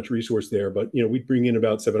only so much resource there. But we bring in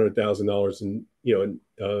about $700,000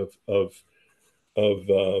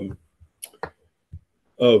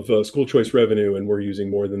 of school choice revenue, and we're using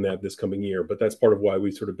more than that this coming year. But that's part of why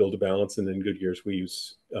we sort of build a balance, and in good years we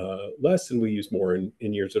use less, and we use more in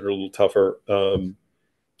years that are a little tougher.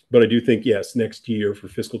 But I do think, yes, next year for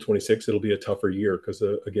fiscal 26, it'll be a tougher year because,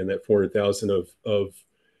 again, that $400,000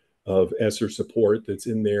 of ESSER support that's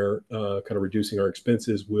in there, kind of reducing our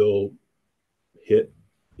expenses, will hit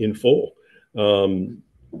in full. And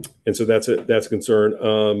so that's a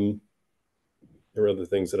concern. There were other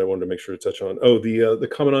things that I wanted to make sure to touch on. Oh, the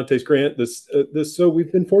Comandantes grant. So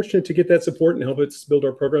we've been fortunate to get that support and help us build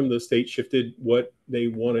our program. The state shifted what they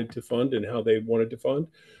wanted to fund and how they wanted to fund.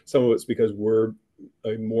 Some of it's because we're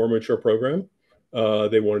a more mature program.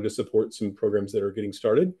 They wanted to support some programs that are getting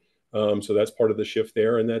started. So that's part of the shift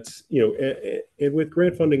there. And that's, and with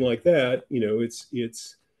grant funding like that,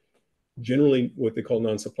 it's generally what they call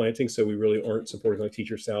non-supplanting. So we really aren't supporting like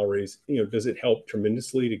teacher salaries. Does it help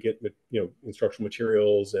tremendously to get, instructional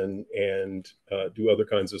materials and do other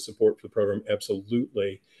kinds of support for the program?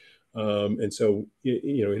 Absolutely. And so,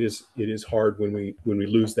 it is hard when we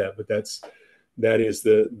lose that, but that is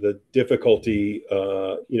the difficulty,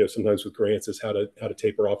 sometimes with grants, is how to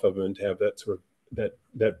taper off of them, and to have that sort of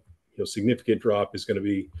that significant drop is going to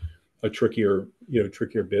be a trickier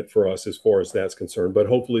bit for us as far as that's concerned. But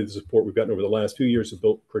hopefully the support we've gotten over the last few years have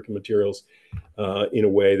built curriculum materials in a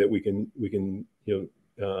way that we can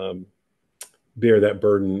bear that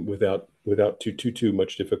burden without too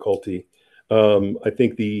much difficulty. I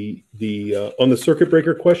think the on the circuit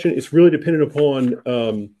breaker question, it's really dependent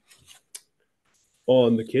upon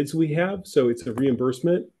the kids we have. So it's a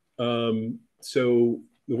reimbursement. So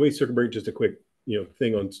the way circuit breaker, just a quick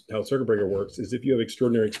thing on how circuit breaker works, is if you have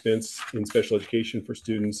extraordinary expense in special education for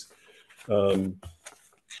students,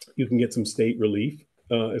 you can get some state relief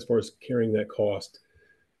as far as carrying that cost.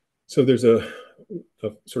 So there's a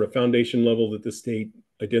sort of foundation level that the state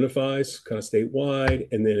identifies, kind of statewide,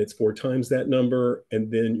 and then it's 4 times that number,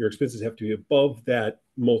 and then your expenses have to be above that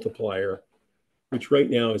multiplier, which right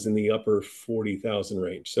now is in the upper 40,000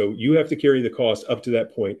 range. So you have to carry the cost up to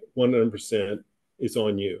that point. 100% is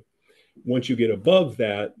on you. Once you get above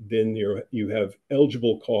that, then you have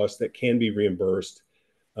eligible costs that can be reimbursed,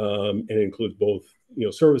 and it includes both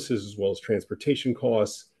services as well as transportation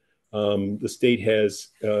costs. The state has,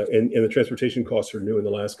 and the transportation costs are new in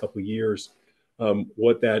the last couple of years.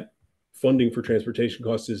 What that funding for transportation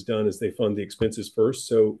costs has done is they fund the expenses first.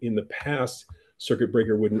 So in the past, circuit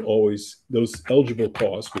breaker wouldn't always, those eligible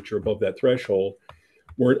costs, which are above that threshold,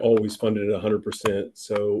 weren't always funded at 100%.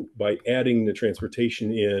 So by adding the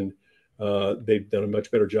transportation in, they've done a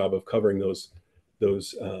much better job of covering those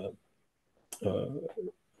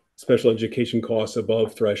special education costs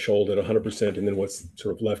above threshold at 100%, and then what's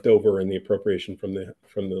sort of left over in the appropriation from the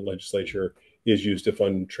legislature is used to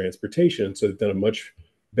fund transportation. So they've done a much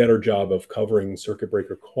better job of covering circuit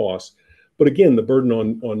breaker costs. But again, the burden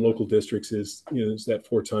on local districts is that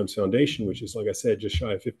 4 times foundation, which is, like I said, just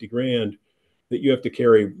shy of 50 grand that you have to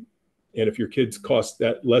carry. And if your kids cost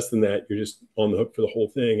that less than that, you're just on the hook for the whole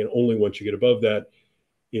thing. And only once you get above that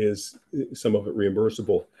is some of it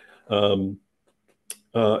reimbursable.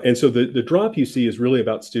 And so the drop you see is really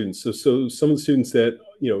about students. So some of the students that,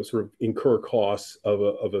 sort of incur costs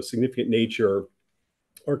of a significant nature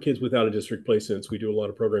are kids with out of district placements. We do a lot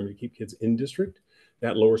of programming to keep kids in district.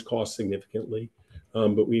 That lowers costs significantly.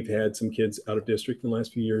 But we've had some kids out of district in the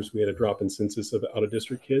last few years. We had a drop in census of out of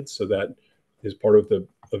district kids. So that is part of the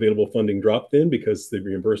available funding dropped in because they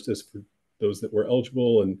reimbursed us for those that were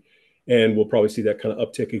eligible. And we'll probably see that kind of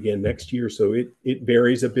uptick again next year. So it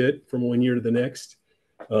varies a bit from one year to the next.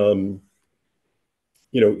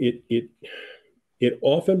 It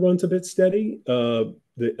often runs a bit steady.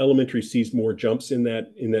 The elementary sees more jumps in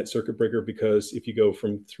that circuit breaker because if you go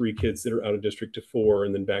from 3 kids that are out of district to 4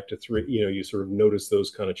 and then back to 3, you sort of notice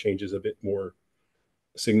those kind of changes a bit more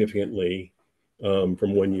significantly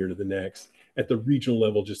from one year to the next. At the regional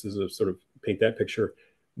level, just as a sort of paint that picture,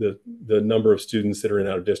 the number of students that are in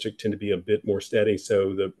out of district tend to be a bit more steady.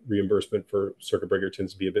 So the reimbursement for circuit breaker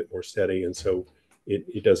tends to be a bit more steady. And so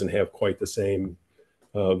it doesn't have quite the same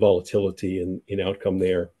volatility in outcome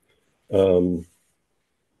there.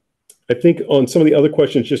 I think on some of the other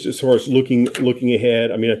questions, just as far as looking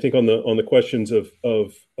ahead, I mean, I think on the questions of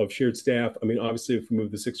shared staff, I mean, obviously, if we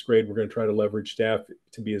move the 6th grade, we're going to try to leverage staff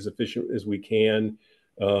to be as efficient as we can.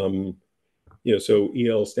 So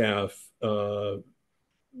EL staff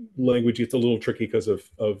language gets a little tricky because of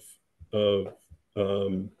how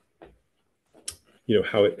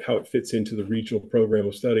it fits into the regional program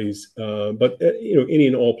of studies. But any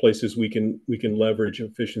and all places we can leverage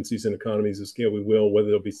efficiencies and economies of scale, we will. Whether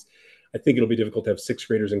it'll be, I think it'll be difficult to have 6th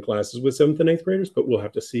graders in classes with 7th and 8th graders, but we'll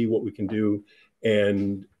have to see what we can do.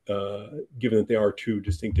 And given that they are 2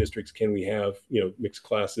 distinct districts, can we have mixed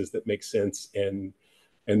classes that make sense and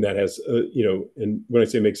that has and when I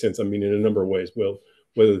say make sense, I mean in a number of ways. Well,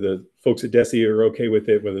 whether the folks at DESE are okay with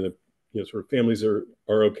it, whether the sort of families are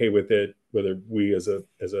okay with it, whether we as a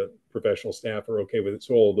professional staff are okay with it.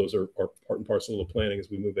 So all of those are part and parcel of the planning as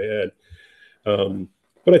we move ahead.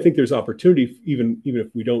 But I think there's opportunity, even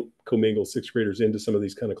if we don't commingle 6th graders into some of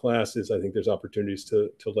these kind of classes, I think there's opportunities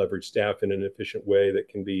to leverage staff in an efficient way that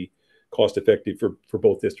can be cost effective for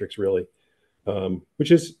both districts, really,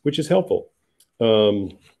 which is helpful.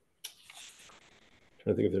 Trying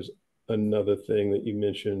to think if there's another thing that you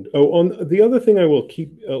mentioned. Oh, on the other thing I will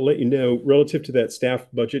let you know relative to that staff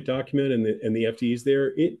budget document and the FTEs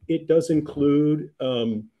there, it does include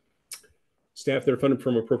staff that are funded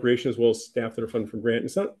from appropriation as well as staff that are funded from grant.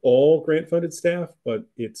 It's not all grant funded staff, but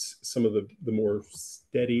it's some of the more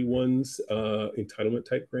steady ones, entitlement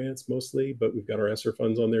type grants mostly, but we've got our ESSER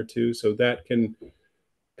funds on there too. So that can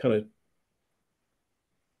kind of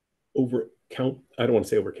overcount, I don't want to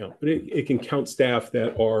say overcount, but it can count staff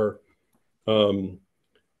that are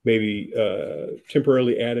maybe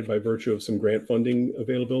temporarily added by virtue of some grant funding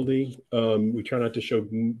availability. We try not to show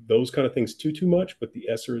those kind of things too much, but the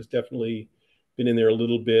ESSER has definitely been in there a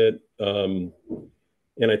little bit. And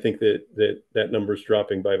I think that number is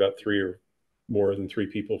dropping by about 3 or more than 3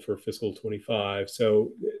 people for fiscal 25.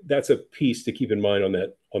 So that's a piece to keep in mind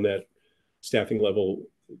on that staffing level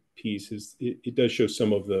piece. Is it does show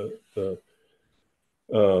some of the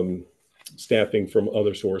staffing from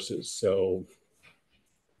other sources. So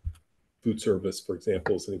food service, for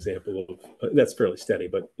example, is an example of that's fairly steady,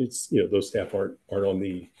 but it's those staff aren't on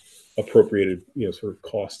the appropriated sort of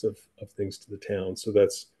cost of things to the town. So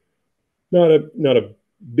that's not a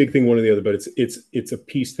big thing one or the other, but it's a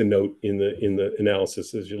piece to note in the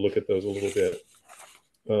analysis as you look at those a little bit.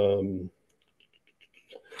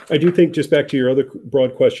 I do think, just back to your other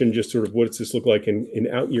broad question, just sort of what does this look like in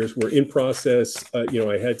out years? We're in process.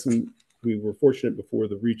 We were fortunate before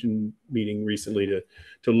the region meeting recently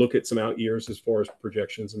to look at some out years as far as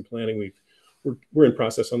projections and planning. We're in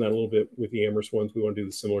process on that a little bit with the Amherst ones. We want to do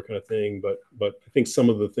the similar kind of thing, but I think some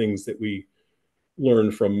of the things that we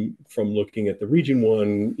learned from looking at the region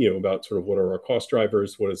one, about sort of what are our cost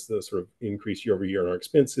drivers, what is the sort of increase year over year in our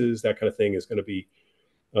expenses, that kind of thing is going to be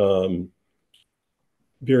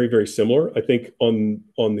very, very similar. I think on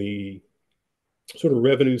the sort of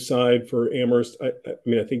revenue side for Amherst, I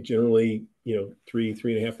mean, I think generally,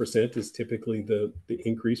 3.5% is typically the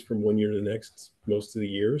increase from one year to the next most of the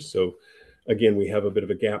years. So again, we have a bit of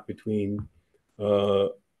a gap between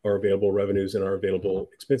our available revenues and our available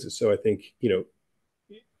expenses. So I think,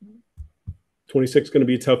 26 is going to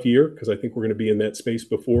be a tough year because I think we're going to be in that space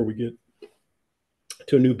before we get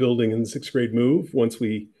to a new building in the 6th grade move. Once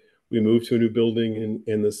we move to a new building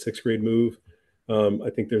in the 6th grade move, I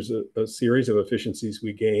think there's a series of efficiencies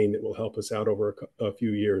we gain that will help us out over a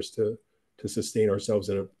few years to sustain ourselves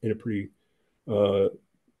in a pretty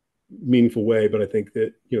meaningful way. But I think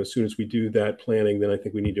that as soon as we do that planning, then I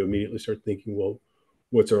think we need to immediately start thinking, well,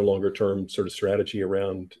 what's our longer term sort of strategy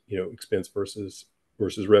around, expense versus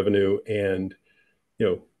revenue, and,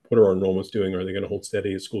 what are our enrollments doing? Are they going to hold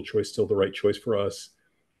steady? Is school choice still the right choice for us?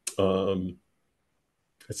 Et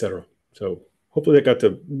cetera. So hopefully that got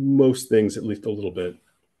to most things, at least a little bit.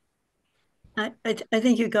 I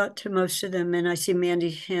think you got to most of them, and I see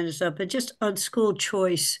Mandy's hand is up. But just on school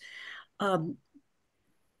choice, when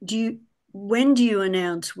do you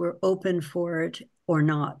announce we're open for it or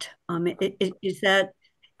not? Is that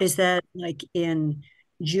like in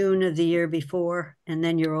June of the year before, and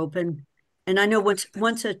then you're open? And I know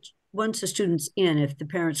once a student's in, if the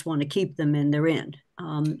parents want to keep them in, they're in.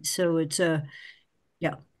 So it's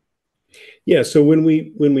yeah. Yeah. So when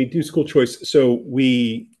we do school choice, so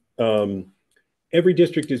we every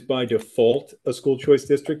district is by default a school choice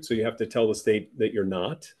district. So you have to tell the state that you're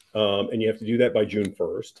not, and you have to do that by June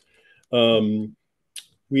 1st.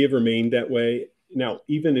 We have remained that way. Now,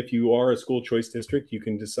 even if you are a school choice district, you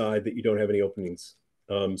can decide that you don't have any openings.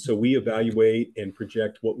 So we evaluate and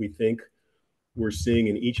project what we think we're seeing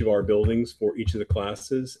in each of our buildings for each of the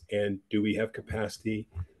classes, and do we have capacity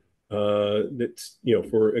that's,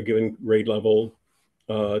 for a given grade level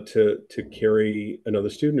to carry another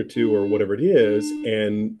student or two or whatever it is,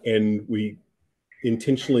 and we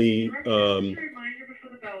intentionally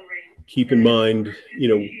keep in mind,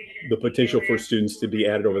 the potential for students to be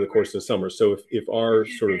added over the course of the summer. So if our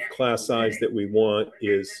sort of class size that we want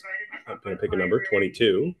is, I'm going to pick a number,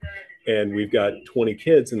 22, and we've got 20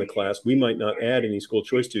 kids in the class, we might not add any school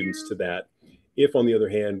choice students to that. If, on the other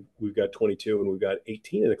hand, we've got 22 and we've got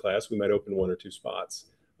 18 in the class, we might open 1 or 2 spots.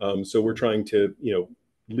 So we're trying to,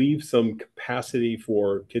 leave some capacity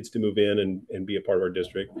for kids to move in and be a part of our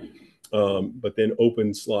district, but then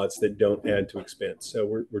open slots that don't add to expense.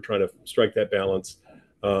 So we're trying to strike that balance.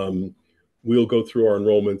 We'll go through our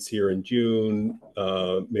enrollments here in June,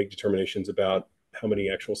 make determinations about how many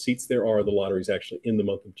actual seats there are. The lottery is actually in the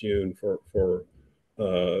month of June for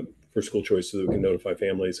school choice, so that we can notify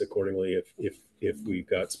families accordingly if we've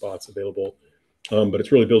got spots available. But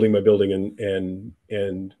it's really building by building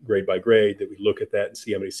and grade by grade that we look at that and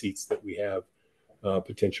see how many seats that we have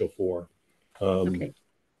potential for. Okay.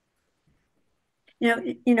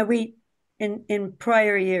 We in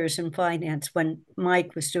prior years in finance, when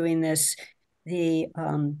Mike was doing this, the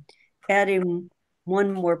adding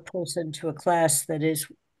one more person to a class that is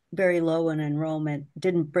very low in enrollment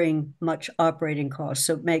didn't bring much operating costs,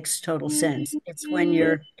 so it makes total sense. It's when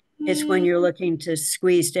you're looking to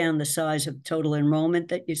squeeze down the size of total enrollment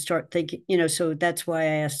that you start thinking, so that's why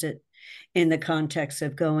I asked it in the context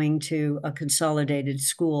of going to a consolidated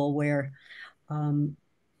school where,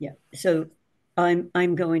 so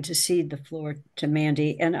I'm going to cede the floor to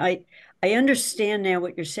Mandy. And I understand now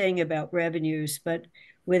what you're saying about revenues, but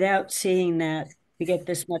without seeing that, we get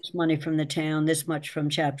this much money from the town, this much from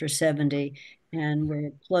Chapter 70, and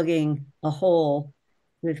we're plugging a hole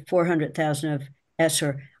with 400,000 of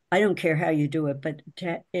ESSER. I don't care how you do it, but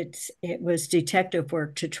it was detective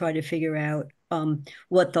work to try to figure out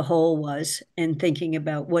what the hole was, and thinking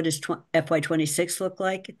about what does FY26 look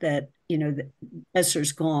like, that, the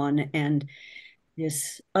ESSER's gone, and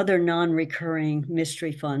this other non-recurring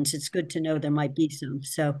mystery funds. It's good to know there might be some.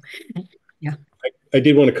 So, yeah. I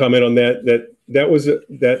did want to comment on that was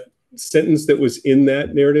that sentence that was in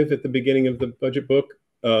that narrative at the beginning of the budget book.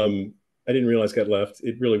 I didn't realize got left.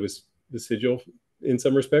 It really was vestigial in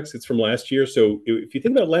some respects. It's from last year. So if you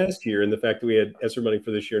think about last year and the fact that we had ESSER money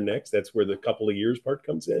for this year next, that's where the couple of years part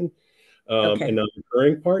comes in. Okay. And not the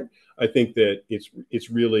recurring part. I think that it's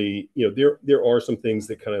really, there are some things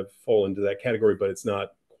that kind of fall into that category, but it's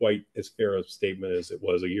not quite as fair a statement as it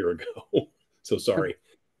was a year ago. So sorry.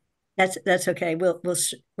 That's okay. We'll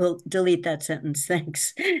delete that sentence.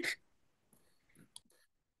 Thanks.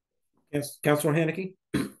 Yes, Councilor Hanneke.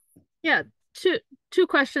 Yeah, two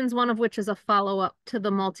questions, one of which is a follow-up to the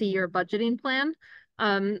multi-year budgeting plan.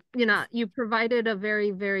 You provided a very,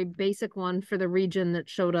 very basic one for the region that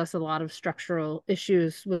showed us a lot of structural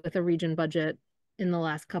issues with a region budget in the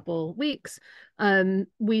last couple weeks.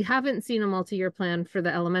 We haven't seen a multi-year plan for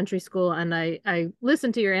the elementary school, and I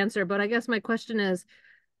listened to your answer, but I guess my question is,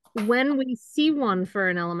 when we see one for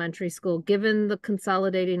an elementary school, given the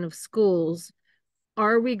consolidating of schools,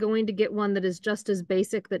 are we going to get one that is just as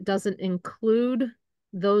basic, that doesn't include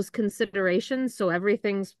those considerations? So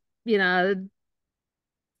everything's,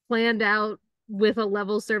 planned out with a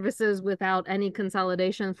level services without any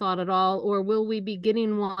consolidation thought at all? Or will we be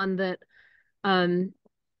getting one that,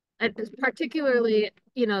 particularly,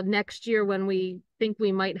 next year when we think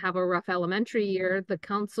we might have a rough elementary year, the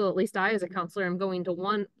council, at least I as a counselor, am going to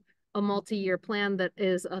want a multi-year plan that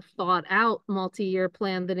is a thought out multi-year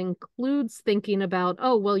plan that includes thinking about,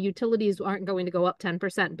 oh, well, utilities aren't going to go up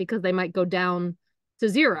 10% because they might go down to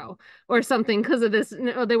zero or something because of this.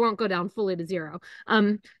 No, they won't go down fully to zero.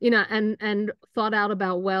 And thought out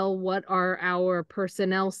about, well, what are our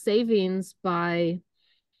personnel savings by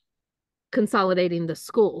consolidating the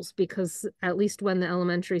schools? Because at least when the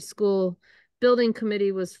elementary school building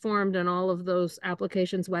committee was formed and all of those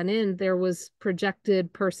applications went in, there was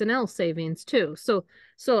projected personnel savings too. So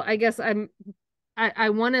I guess I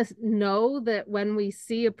want to know that when we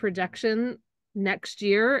see a projection next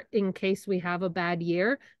year, in case we have a bad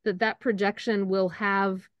year, that projection will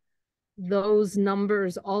have those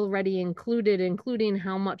numbers already included, including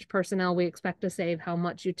how much personnel we expect to save, how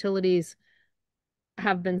much utilities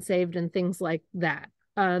have been saved, and things like that.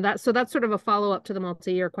 That's sort of a follow-up to the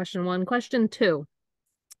multi-year question one. Question two,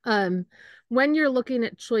 when you're looking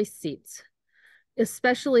at choice seats,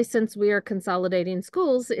 especially since we are consolidating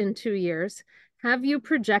schools in 2 years, do you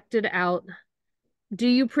project out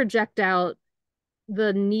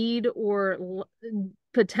the need or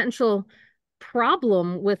potential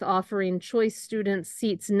problem with offering choice student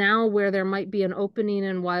seats now, where there might be an opening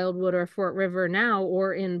in Wildwood or Fort River now,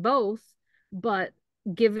 or in both, but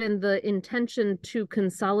given the intention to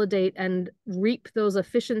consolidate and reap those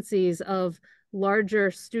efficiencies of larger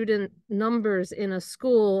student numbers in a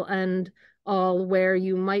school and all, where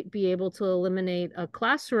you might be able to eliminate a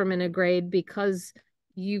classroom in a grade because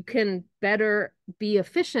you can better be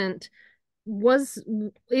efficient,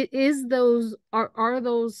 are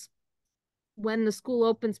those, when the school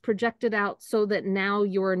opens, projected out so that now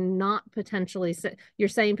you're not you're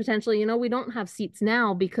saying potentially, we don't have seats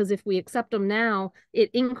now because if we accept them now, it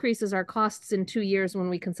increases our costs in 2 years when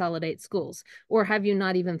we consolidate schools? Or have you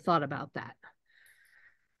not even thought about that?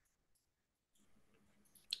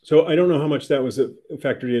 So I don't know how much that was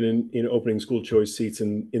factored in opening school choice seats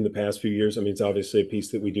in the past few years. I mean, it's obviously a piece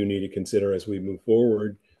that we do need to consider as we move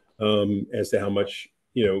forward, as to how much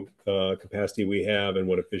capacity we have and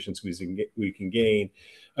what efficiencies we can gain.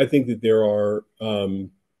 I think that there are,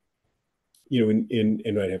 and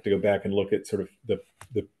I'd have to go back and look at sort of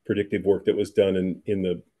the predictive work that was done in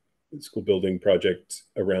the school building project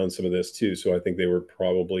around some of this too. So I think they were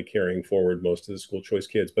probably carrying forward most of the school choice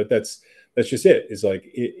kids, but that's just it. Is like,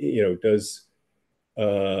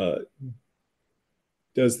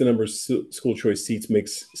 does the number of school choice seats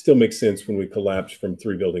still make sense when we collapse from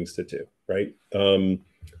 3 buildings to 2, right?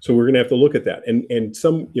 So we're going to have to look at that. And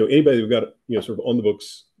some, anybody who got, sort of on the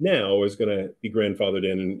books now is going to be grandfathered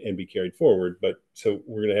in and be carried forward. But so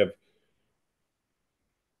we're going to have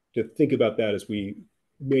to think about that as we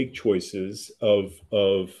make choices of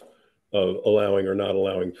allowing or not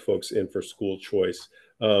allowing folks in for school choice.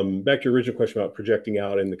 Back to your original question about projecting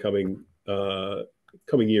out in the coming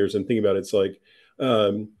years and thinking about it, it's like,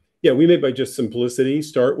 we may, by just simplicity,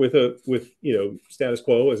 start with status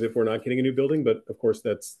quo as if we're not getting a new building. But of course,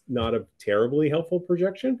 that's not a terribly helpful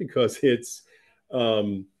projection because it's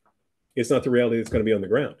not the reality that's going to be on the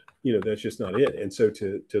ground. That's just not it. And so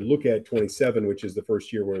to look at 27, which is the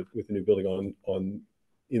first year with the new building on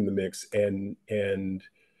in the mix, and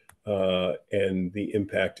the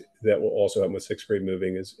impact that will also happen with 6th grade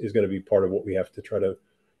moving is going to be part of what we have to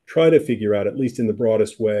try to figure out, at least in the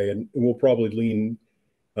broadest way. And we'll probably lean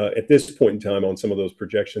at this point in time on some of those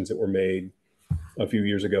projections that were made a few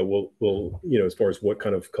years ago. We'll as far as what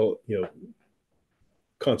kind of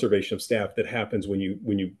conservation of staff that happens when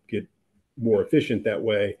you get more efficient that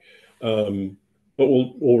way. But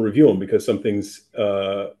we'll review them, because some things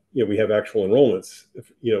we have actual enrollments,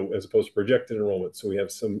 as opposed to projected enrollment. So we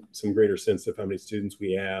have some greater sense of how many students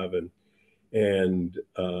we have, and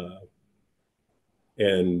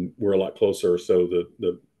we're a lot closer. So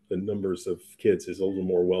the numbers of kids is a little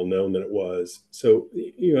more well known than it was. So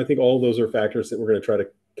I think all of those are factors that we're going to try to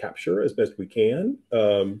capture as best we can,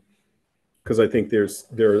 because I think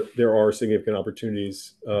there are significant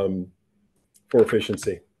opportunities for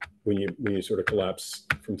efficiency when you sort of collapse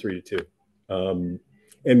from 3 to 2.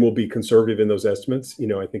 And we'll be conservative in those estimates.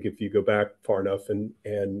 I think if you go back far enough, and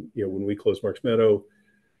when we closed Marks Meadow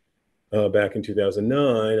back in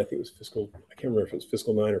 2009, I think it was I can't remember if it was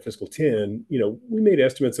fiscal 9 or fiscal 10, we made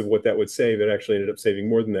estimates of what that would save. It actually ended up saving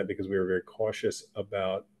more than that because we were very cautious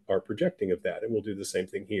about our projecting of that. And we'll do the same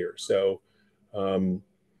thing here. So, I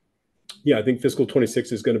think fiscal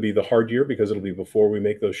 26 is going to be the hard year because it'll be before we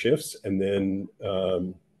make those shifts. And then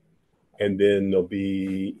there'll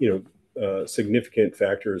be, significant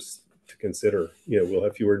factors to consider. We'll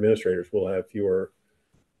have fewer administrators, we'll have fewer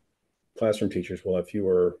classroom teachers, we'll have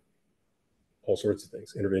fewer all sorts of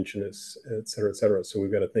things, interventionists, et cetera, et cetera. So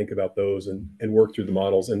we've got to think about those and work through the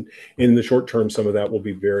models. And in the short term, some of that will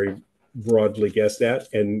be very broadly guessed at.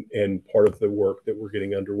 And part of the work that we're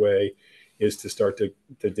getting underway is to start to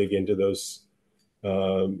dig into those,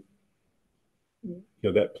 that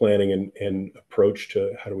planning and approach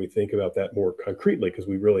to how do we think about that more concretely, because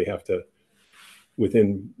we really have to,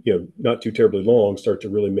 within not too terribly long, start to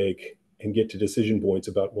really make and get to decision points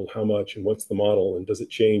about, well, how much and what's the model and does it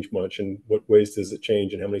change much and what ways does it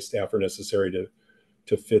change and how many staff are necessary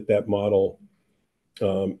to fit that model,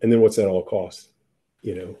 and then what's that all cost,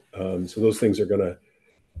 so those things are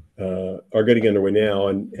getting underway now,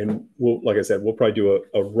 and we'll, like I said, we'll probably do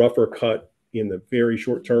a rougher cut in the very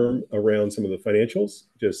short term around some of the financials,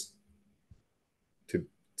 just to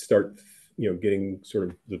start getting sort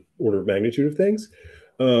of the order of magnitude of things.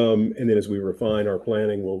 And then as we refine our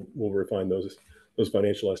planning, we'll refine those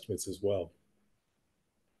financial estimates as well.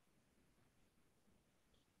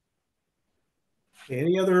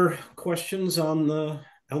 Any other questions on the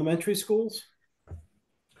elementary schools?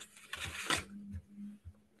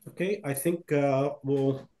 Okay, I think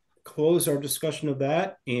we'll close our discussion of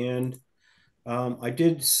that. And I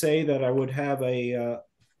did say that I would have I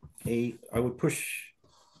would push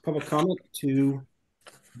public comment to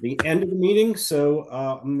the end of the meeting. So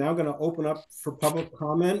I'm now going to open up for public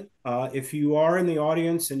comment. If you are in the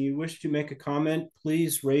audience and you wish to make a comment,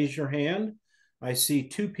 please raise your hand. I see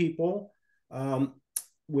two people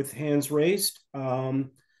with hands raised.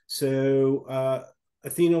 So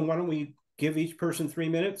Athena, why don't we give each person 3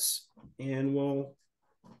 minutes and we'll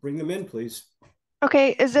bring them in, please.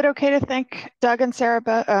 Okay, is it okay to thank Doug and Sarah,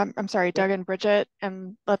 I'm sorry, Doug and Bridget,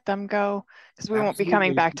 and let them go? Because we won't be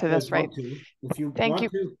coming back to this, right? If you want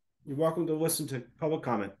to, you're welcome to listen to public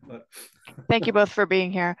comment. But thank you both for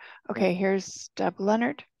being here. Okay, here's Deb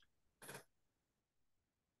Leonard.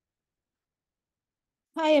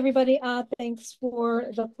 Hi, everybody. Thanks for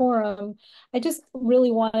the forum. I just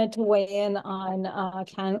really wanted to weigh in on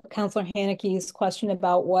Councilor Haneke's question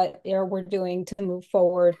about what we're doing to move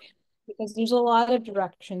forward, because there's a lot of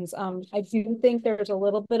directions. I do think there's a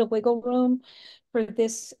little bit of wiggle room for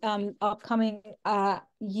this upcoming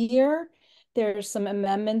year. There's some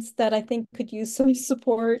amendments that I think could use some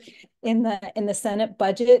support in the Senate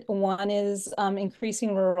budget. One is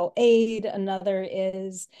increasing rural aid. Another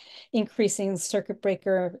is increasing circuit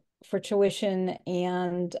breaker for tuition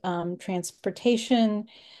and transportation.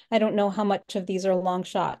 I don't know how much of these are long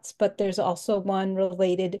shots, but there's also one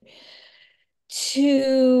related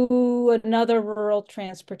to another rural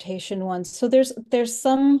transportation one. So there's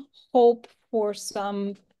some hope for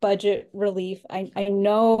some budget relief. I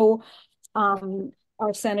know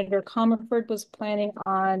our Senator Comerford was planning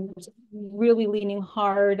on really leaning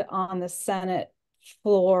hard on the Senate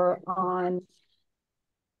floor on,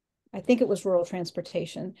 I think it was rural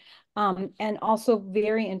transportation, and also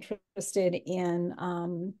very interested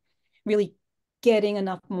in really getting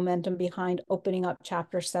enough momentum behind opening up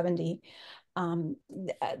Chapter 70.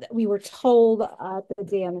 We were told at the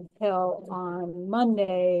Dan Hill on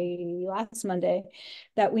last Monday,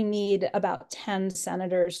 that we need about 10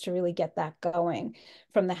 senators to really get that going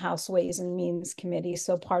from the House Ways and Means Committee.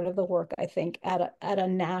 So part of the work, I think, at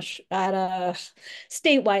a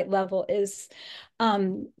statewide level is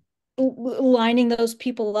lining those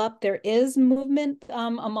people up. There is movement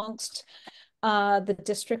amongst the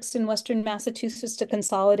districts in Western Massachusetts to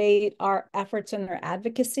consolidate our efforts and their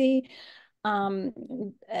advocacy.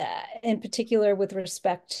 In particular with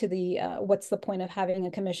respect to the what's the point of having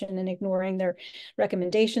a commission and ignoring their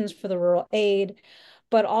recommendations for the rural aid,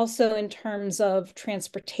 but also in terms of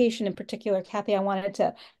transportation in particular. Kathy, I wanted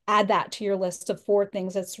to add that to your list of 4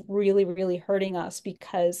 things that's really, really hurting us,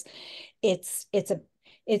 because it's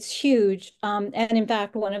huge. And in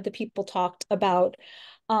fact, one of the people talked about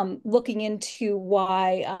looking into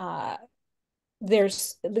why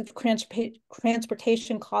there's the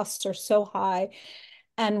transportation costs are so high,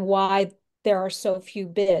 and why there are so few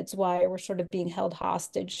bids, why we're sort of being held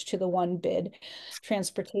hostage to the one bid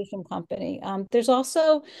transportation company. There's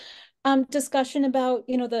also discussion about,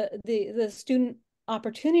 the Student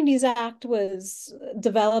Opportunities Act was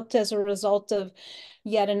developed as a result of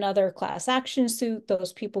yet another class action suit.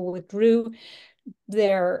 Those people withdrew.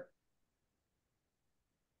 They're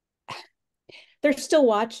still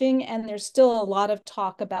watching, and there's still a lot of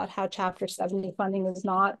talk about how Chapter 70 funding is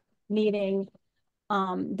not meeting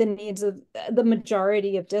the needs of the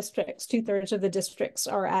majority of districts. 2/3 of the districts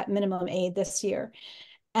are at minimum aid this year.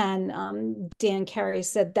 And Dan Carey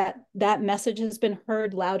said that message has been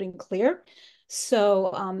heard loud and clear.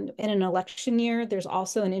 So in an election year, there's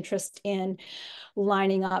also an interest in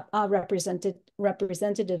lining up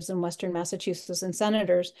representatives in Western Massachusetts and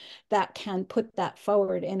senators that can put that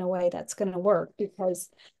forward in a way that's going to work, because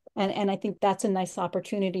and I think that's a nice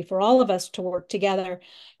opportunity for all of us to work together,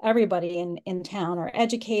 everybody in town, our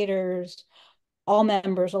educators, all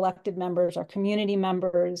members, elected members, our community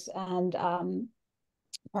members, and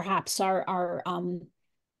perhaps our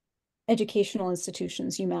educational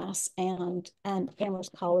institutions, UMass and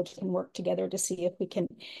Amherst College, can work together to see if we can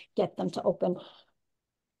get them to open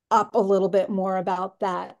up a little bit more about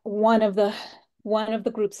that. One of the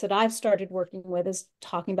groups that I've started working with is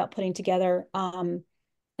talking about putting together an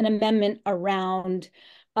amendment around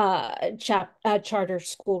charter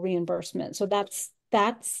school reimbursement. So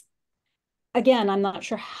that's again, I'm not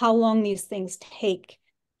sure how long these things take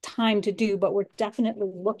time to do, but we're definitely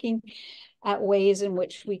looking at ways in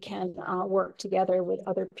which we can work together with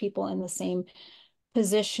other people in the same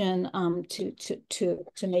position to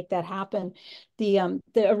make that happen. The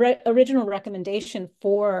original recommendation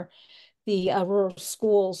for the rural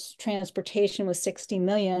schools transportation was 60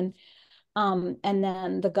 million. And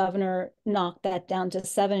then the governor knocked that down to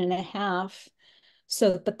 7.5.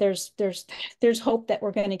 So, but there's hope that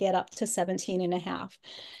we're going to get up to 17.5.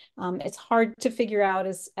 It's hard to figure out,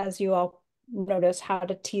 as you all notice, how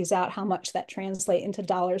to tease out how much that translate into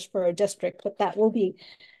dollars for a district, but that will be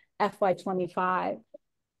FY25.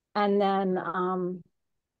 And then,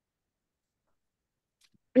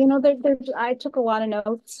 you know, I took a lot of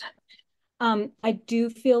notes. I do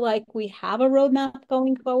feel like we have a roadmap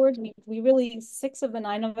going forward. We really, 6 of the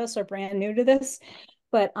 9 of us are brand new to this,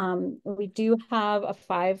 but we do have a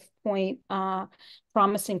 5-point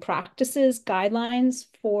promising practices guidelines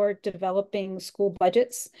for developing school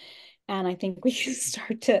budgets. And I think we should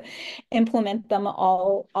start to implement them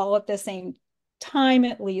all at the same time,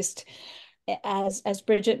 at least, as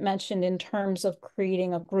Bridget mentioned, in terms of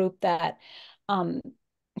creating a group that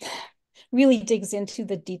really digs into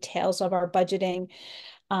the details of our budgeting,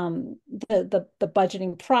 the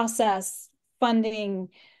budgeting process, funding,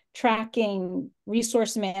 tracking,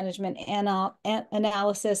 resource management,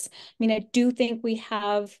 analysis. I mean, I do think we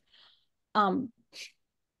have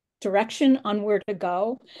direction on where to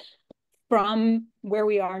go from where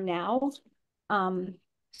we are now.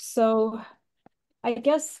 So I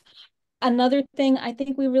guess another thing I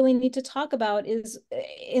think we really need to talk about is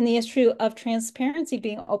in the issue of transparency,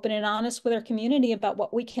 being open and honest with our community about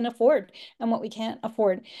what we can afford and what we can't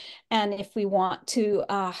afford. And if we want to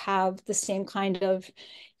have the same kind of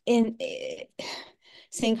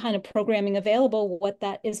programming available, what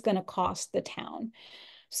that is going to cost the town.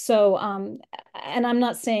 So, and I'm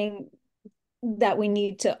not saying that we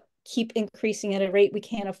need to keep increasing at a rate we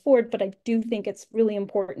can't afford, but I do think it's really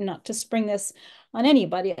important not to spring this on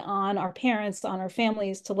anybody, on our parents, on our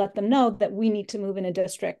families, to let them know that we need to move in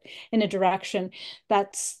a direction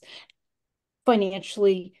that's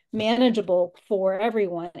financially manageable for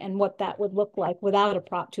everyone, and what that would look like without a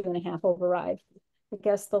Prop 2.5 override. I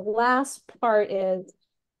guess the last part is,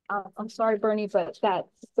 I'm sorry, Bernie, but that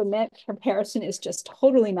the net comparison is just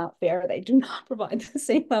totally not fair. They do not provide the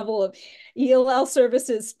same level of ELL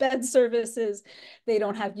services, SPED services. They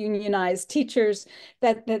don't have unionized teachers.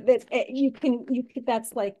 That's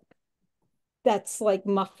like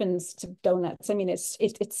muffins to donuts. I mean, it's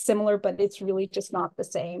similar, but it's really just not the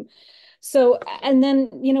same. So, and then,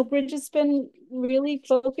 you know, Bridge has been really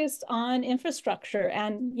focused on infrastructure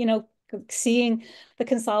and, you know, seeing the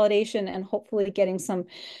consolidation and hopefully getting some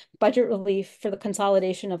budget relief for the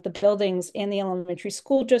consolidation of the buildings in the elementary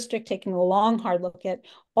school district, taking a long, hard look at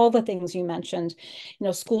all the things you mentioned, you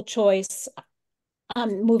know, school choice,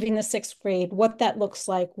 moving the 6th grade, what that looks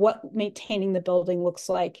like, what maintaining the building looks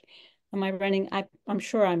like. Am I running? I'm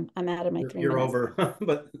sure I'm out of my 3 minutes. You're over,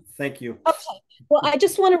 but thank you. Okay. Well, I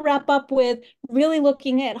just want to wrap up with really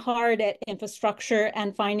looking hard at infrastructure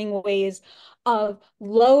and finding ways of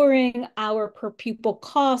lowering our per pupil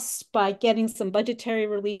costs by getting some budgetary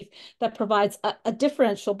relief that provides a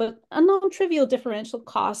differential, but a non-trivial differential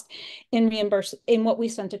cost in what we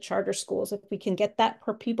send to charter schools. If we can get that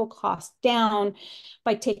per pupil cost down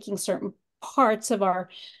by taking certain parts of our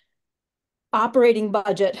operating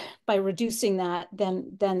budget, by reducing that,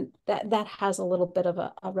 then that has a little bit of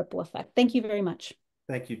a ripple effect. Thank you very much.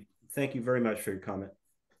 Thank you. Thank you very much for your comment.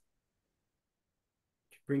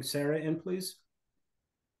 Bring Sarah in, please.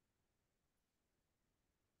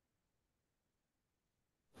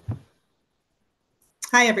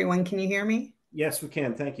 Hi, everyone. Can you hear me? Yes, we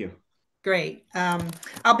can. Thank you. Great.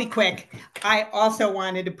 I'll be quick. I also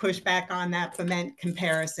wanted to push back on that Bement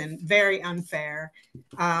comparison. Very unfair.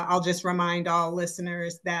 I'll just remind all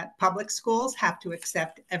listeners that public schools have to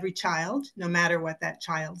accept every child, no matter what that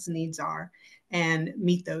child's needs are, and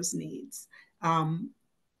meet those needs.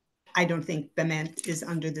 I don't think Bement is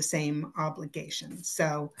under the same obligation.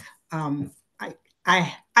 So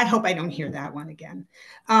I hope I don't hear that one again.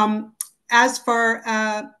 As for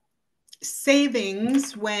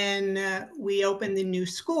savings when we open the new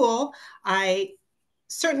school, I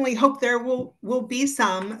certainly hope there will be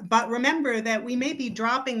some, but remember that we may be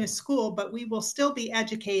dropping a school, but we will still be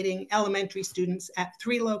educating elementary students at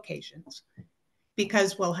 3 locations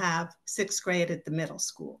because we'll have 6th grade at the middle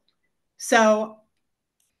school. So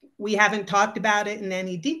we haven't talked about it in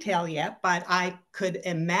any detail yet, but I could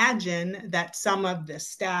imagine that some of the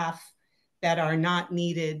staff that are not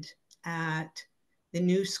needed at the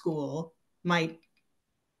new school might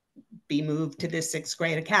be moved to the 6th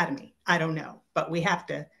grade academy. I don't know, but we have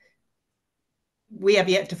yet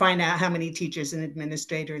to find out how many teachers and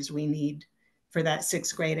administrators we need for that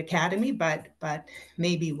 6th grade academy, but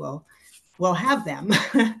maybe we'll have them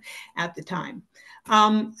at the time.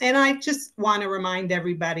 And I just want to remind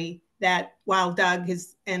everybody that while Doug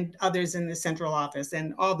and others in the central office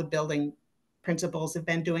and all the building principals have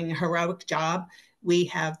been doing a heroic job, we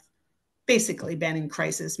have basically been in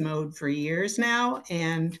crisis mode for years now.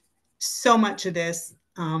 And so much of this,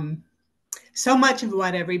 so much of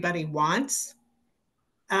what everybody wants,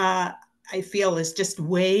 I feel is just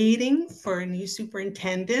waiting for a new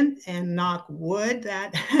superintendent, and knock wood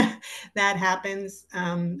that that happens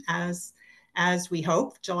as we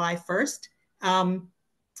hope, July 1st.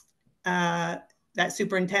 That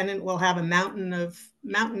superintendent will have a mountain of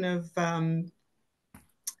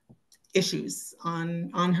issues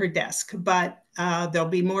on her desk, but there'll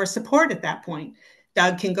be more support at that point.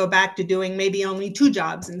 Doug can go back to doing maybe only 2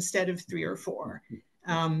 jobs instead of 3 or 4,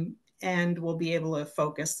 and we'll be able to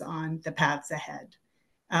focus on the paths ahead.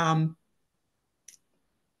 I'll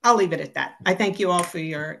leave it at that. I thank you all for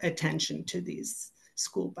your attention to these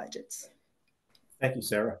school budgets. Thank you,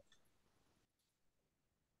 Sarah.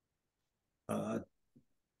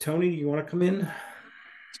 Tony, you want to come in?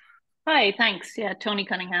 Hi, thanks. Yeah, Tony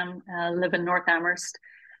Cunningham, live in North Amherst.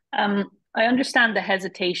 I understand the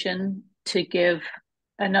hesitation to give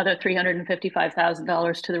another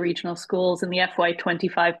 $355,000 to the regional schools in the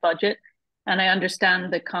FY25 budget. And I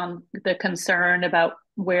understand the concern about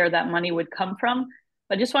where that money would come from.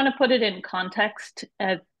 I just want to put it in context.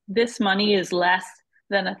 This money is less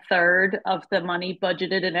than a third of the money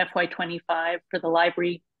budgeted in FY25 for the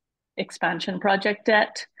library expansion project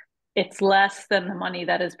debt. It's less than the money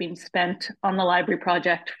that has been spent on the library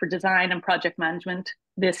project for design and project management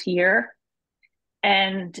this year.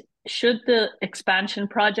 And should the expansion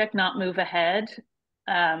project not move ahead,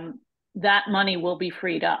 that money will be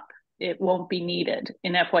freed up. It won't be needed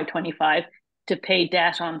in FY25 to pay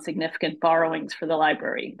debt on significant borrowings for the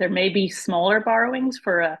library. There may be smaller borrowings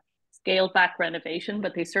for a scaled back renovation,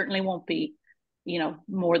 but they certainly won't be,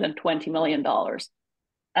 more than $20 million.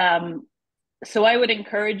 So I would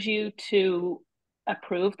encourage you to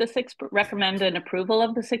recommend an approval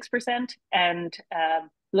of the 6% and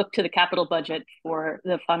look to the capital budget for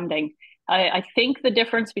the funding. I think the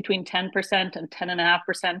difference between 10% and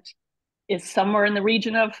 10.5% is somewhere in the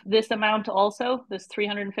region of this amount also, this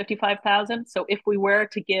 $355,000. So if we were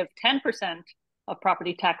to give 10% of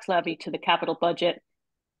property tax levy to the capital budget,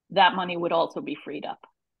 that money would also be freed up.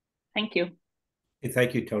 Thank you.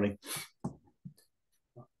 Thank you, Tony.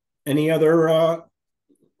 Any other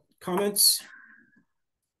comments?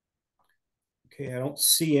 Okay, I don't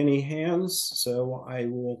see any hands, so I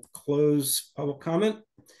will close public comment.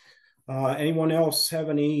 Anyone else have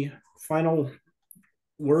any final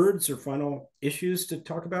words or final issues to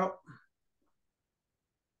talk about?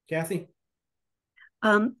 Kathy?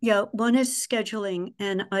 Yeah, one is scheduling,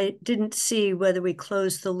 and I didn't see whether we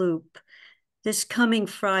closed the loop. This coming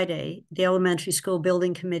Friday, the elementary school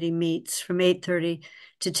building committee meets from 8:30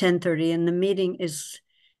 to 10:30, and the meeting is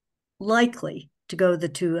likely to go the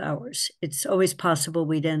 2 hours. It's always possible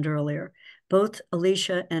we'd end earlier. Both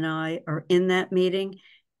Alicia and I are in that meeting,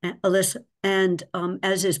 Alyssa, and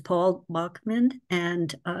as is Paul Bachman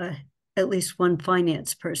and at least one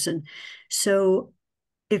finance person. So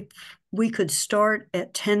if we could start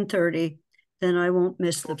at 10:30, then I won't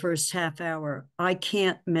miss the first half hour. I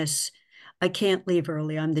can't leave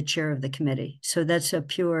early. I'm the chair of the committee. So that's a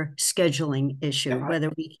pure scheduling issue,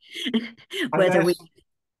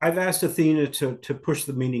 I've asked Athena to push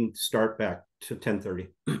the meeting start back to 10:30.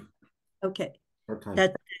 Okay.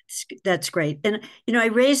 That's great. And, you know, I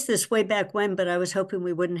raised this way back when, but I was hoping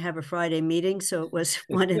we wouldn't have a Friday meeting. So it was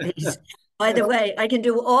one of these. By the way, I can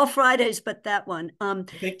do all Fridays, but that one. I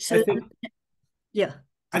think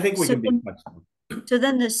we can be flexible. So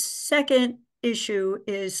then the second issue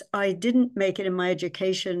is I didn't make it in my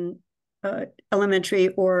education, elementary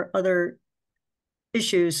or other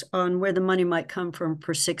issues on where the money might come from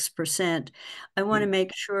for 6%. I want to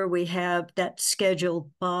make sure we have that schedule,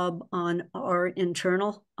 Bob, on our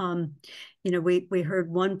internal. You know, we heard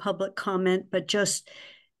one public comment, but just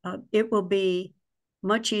it will be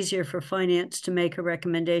much easier for finance to make a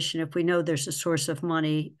recommendation if we know there's a source of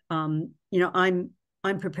money. You know,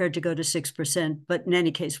 I'm prepared to go to 6%, but in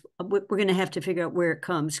any case, we're going to have to figure out where it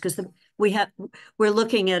comes, because we're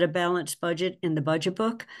looking at a balanced budget in the budget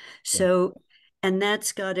book. So, and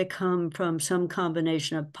that's got to come from some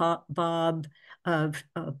combination of Bob, of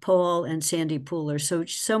Paul, and Sandy Pooler. So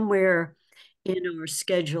somewhere in our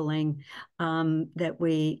scheduling, that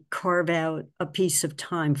we carve out a piece of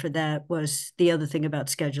time for that was the other thing about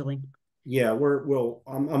scheduling. Yeah,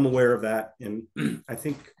 I'm aware of that, and I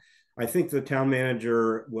think the town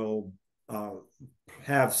manager will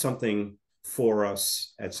have something for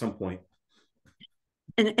us at some point.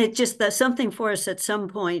 And it just, that something for us at some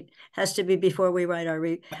point has to be before we write our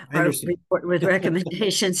report with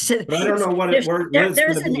recommendations. But I don't know what it's going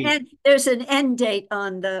to be. There's an end date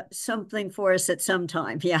on the something for us at some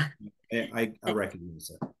time. Yeah. I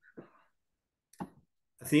recognize that.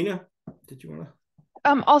 Athena, did you want to?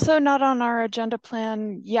 Also not on our agenda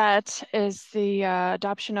plan yet is the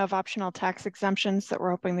adoption of optional tax exemptions that we're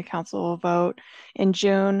hoping the council will vote in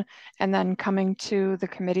June. And then coming to the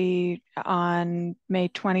committee on May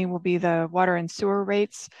 20 will be the water and sewer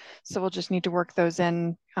rates. So we'll just need to work those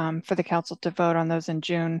in for the council to vote on those in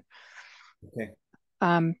June. Okay.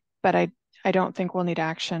 But I don't think we'll need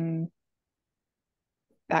action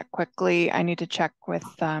that quickly. I need to check with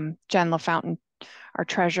Jen LaFountain, our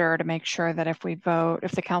treasurer, to make sure that if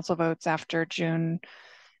the council votes after June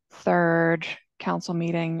 3rd council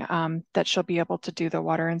meeting, that she'll be able to do the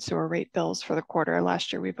water and sewer rate bills for the quarter.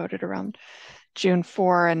 Last year we voted around June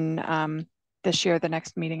 4, and this year the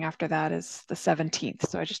next meeting after that is the 17th.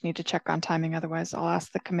 So I just need to check on timing. Otherwise I'll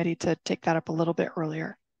ask the committee to take that up a little bit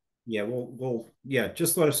earlier. Yeah,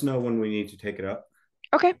 just let us know when we need to take it up.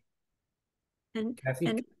 Okay. And Kathy?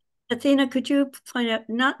 And Athena, could you find out,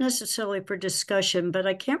 not necessarily for discussion, but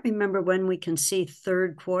I can't remember when we can see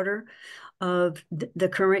third quarter of the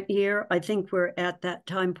current year. I think we're at that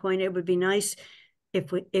time point. It would be nice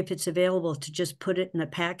if it's available to just put it in the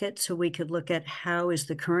packet so we could look at how is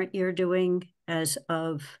the current year doing as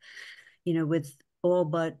of, you know, with all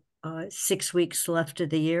but 6 weeks left of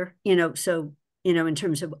the year, you know, so, you know, in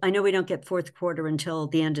terms of, I know we don't get fourth quarter until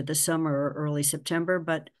the end of the summer or early September,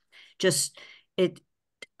 but just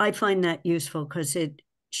I find that useful because it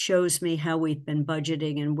shows me how we've been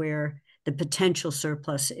budgeting and where the potential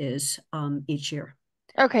surplus is each year.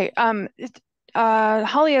 Okay.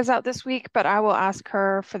 Holly is out this week, but I will ask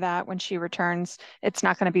her for that when she returns. It's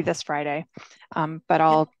not going to be this Friday, but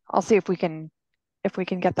I'll see if we can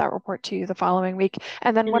get that report to you the following week.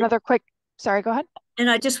 And then one other quick, sorry, go ahead. And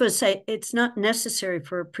I just want to say it's not necessary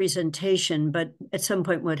for a presentation, but at some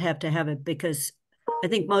point we'd have to have it because I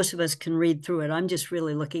think most of us can read through it. I'm just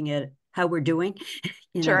really looking at how we're doing.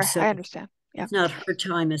 Sure, I understand. Yeah. It's not her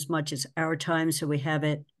time as much as our time, so we have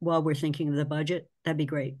it while we're thinking of the budget. That'd be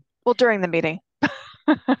great. Well, during the meeting.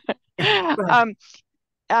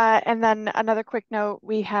 And then another quick note,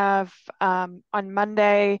 we have on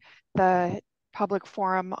Monday, the public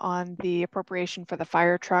forum on the appropriation for the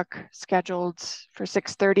fire truck scheduled for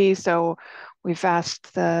 6:30. So we've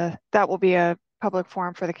asked that will be a public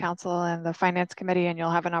forum for the council and the finance committee, and you'll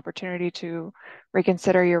have an opportunity to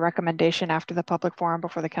reconsider your recommendation after the public forum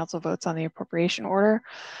before the council votes on the appropriation order.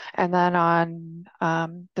 And then on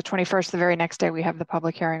the 21st, the very next day, we have the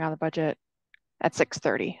public hearing on the budget at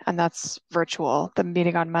 6:30, and that's virtual. The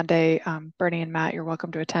meeting on Monday, Bernie and Matt, you're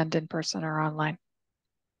welcome to attend in person or online.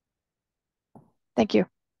 Thank you.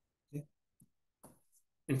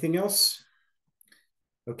 Anything else?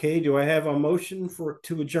 Okay, do I have a motion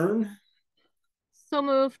to adjourn? So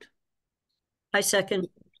moved. I second.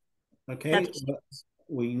 Okay,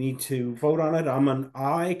 we need to vote on it. I'm an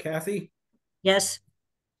aye. Kathy? Yes.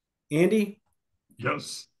 Andy?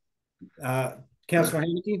 Yes. Councilor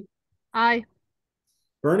Haneke? Aye.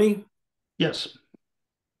 Bernie? Yes.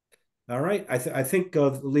 All right. I think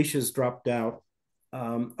Alicia's dropped out.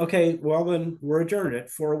 Okay, well then we're adjourned at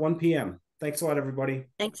 4:01 p.m. Thanks a lot, everybody.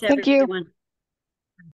 Thanks, everyone. Thank you.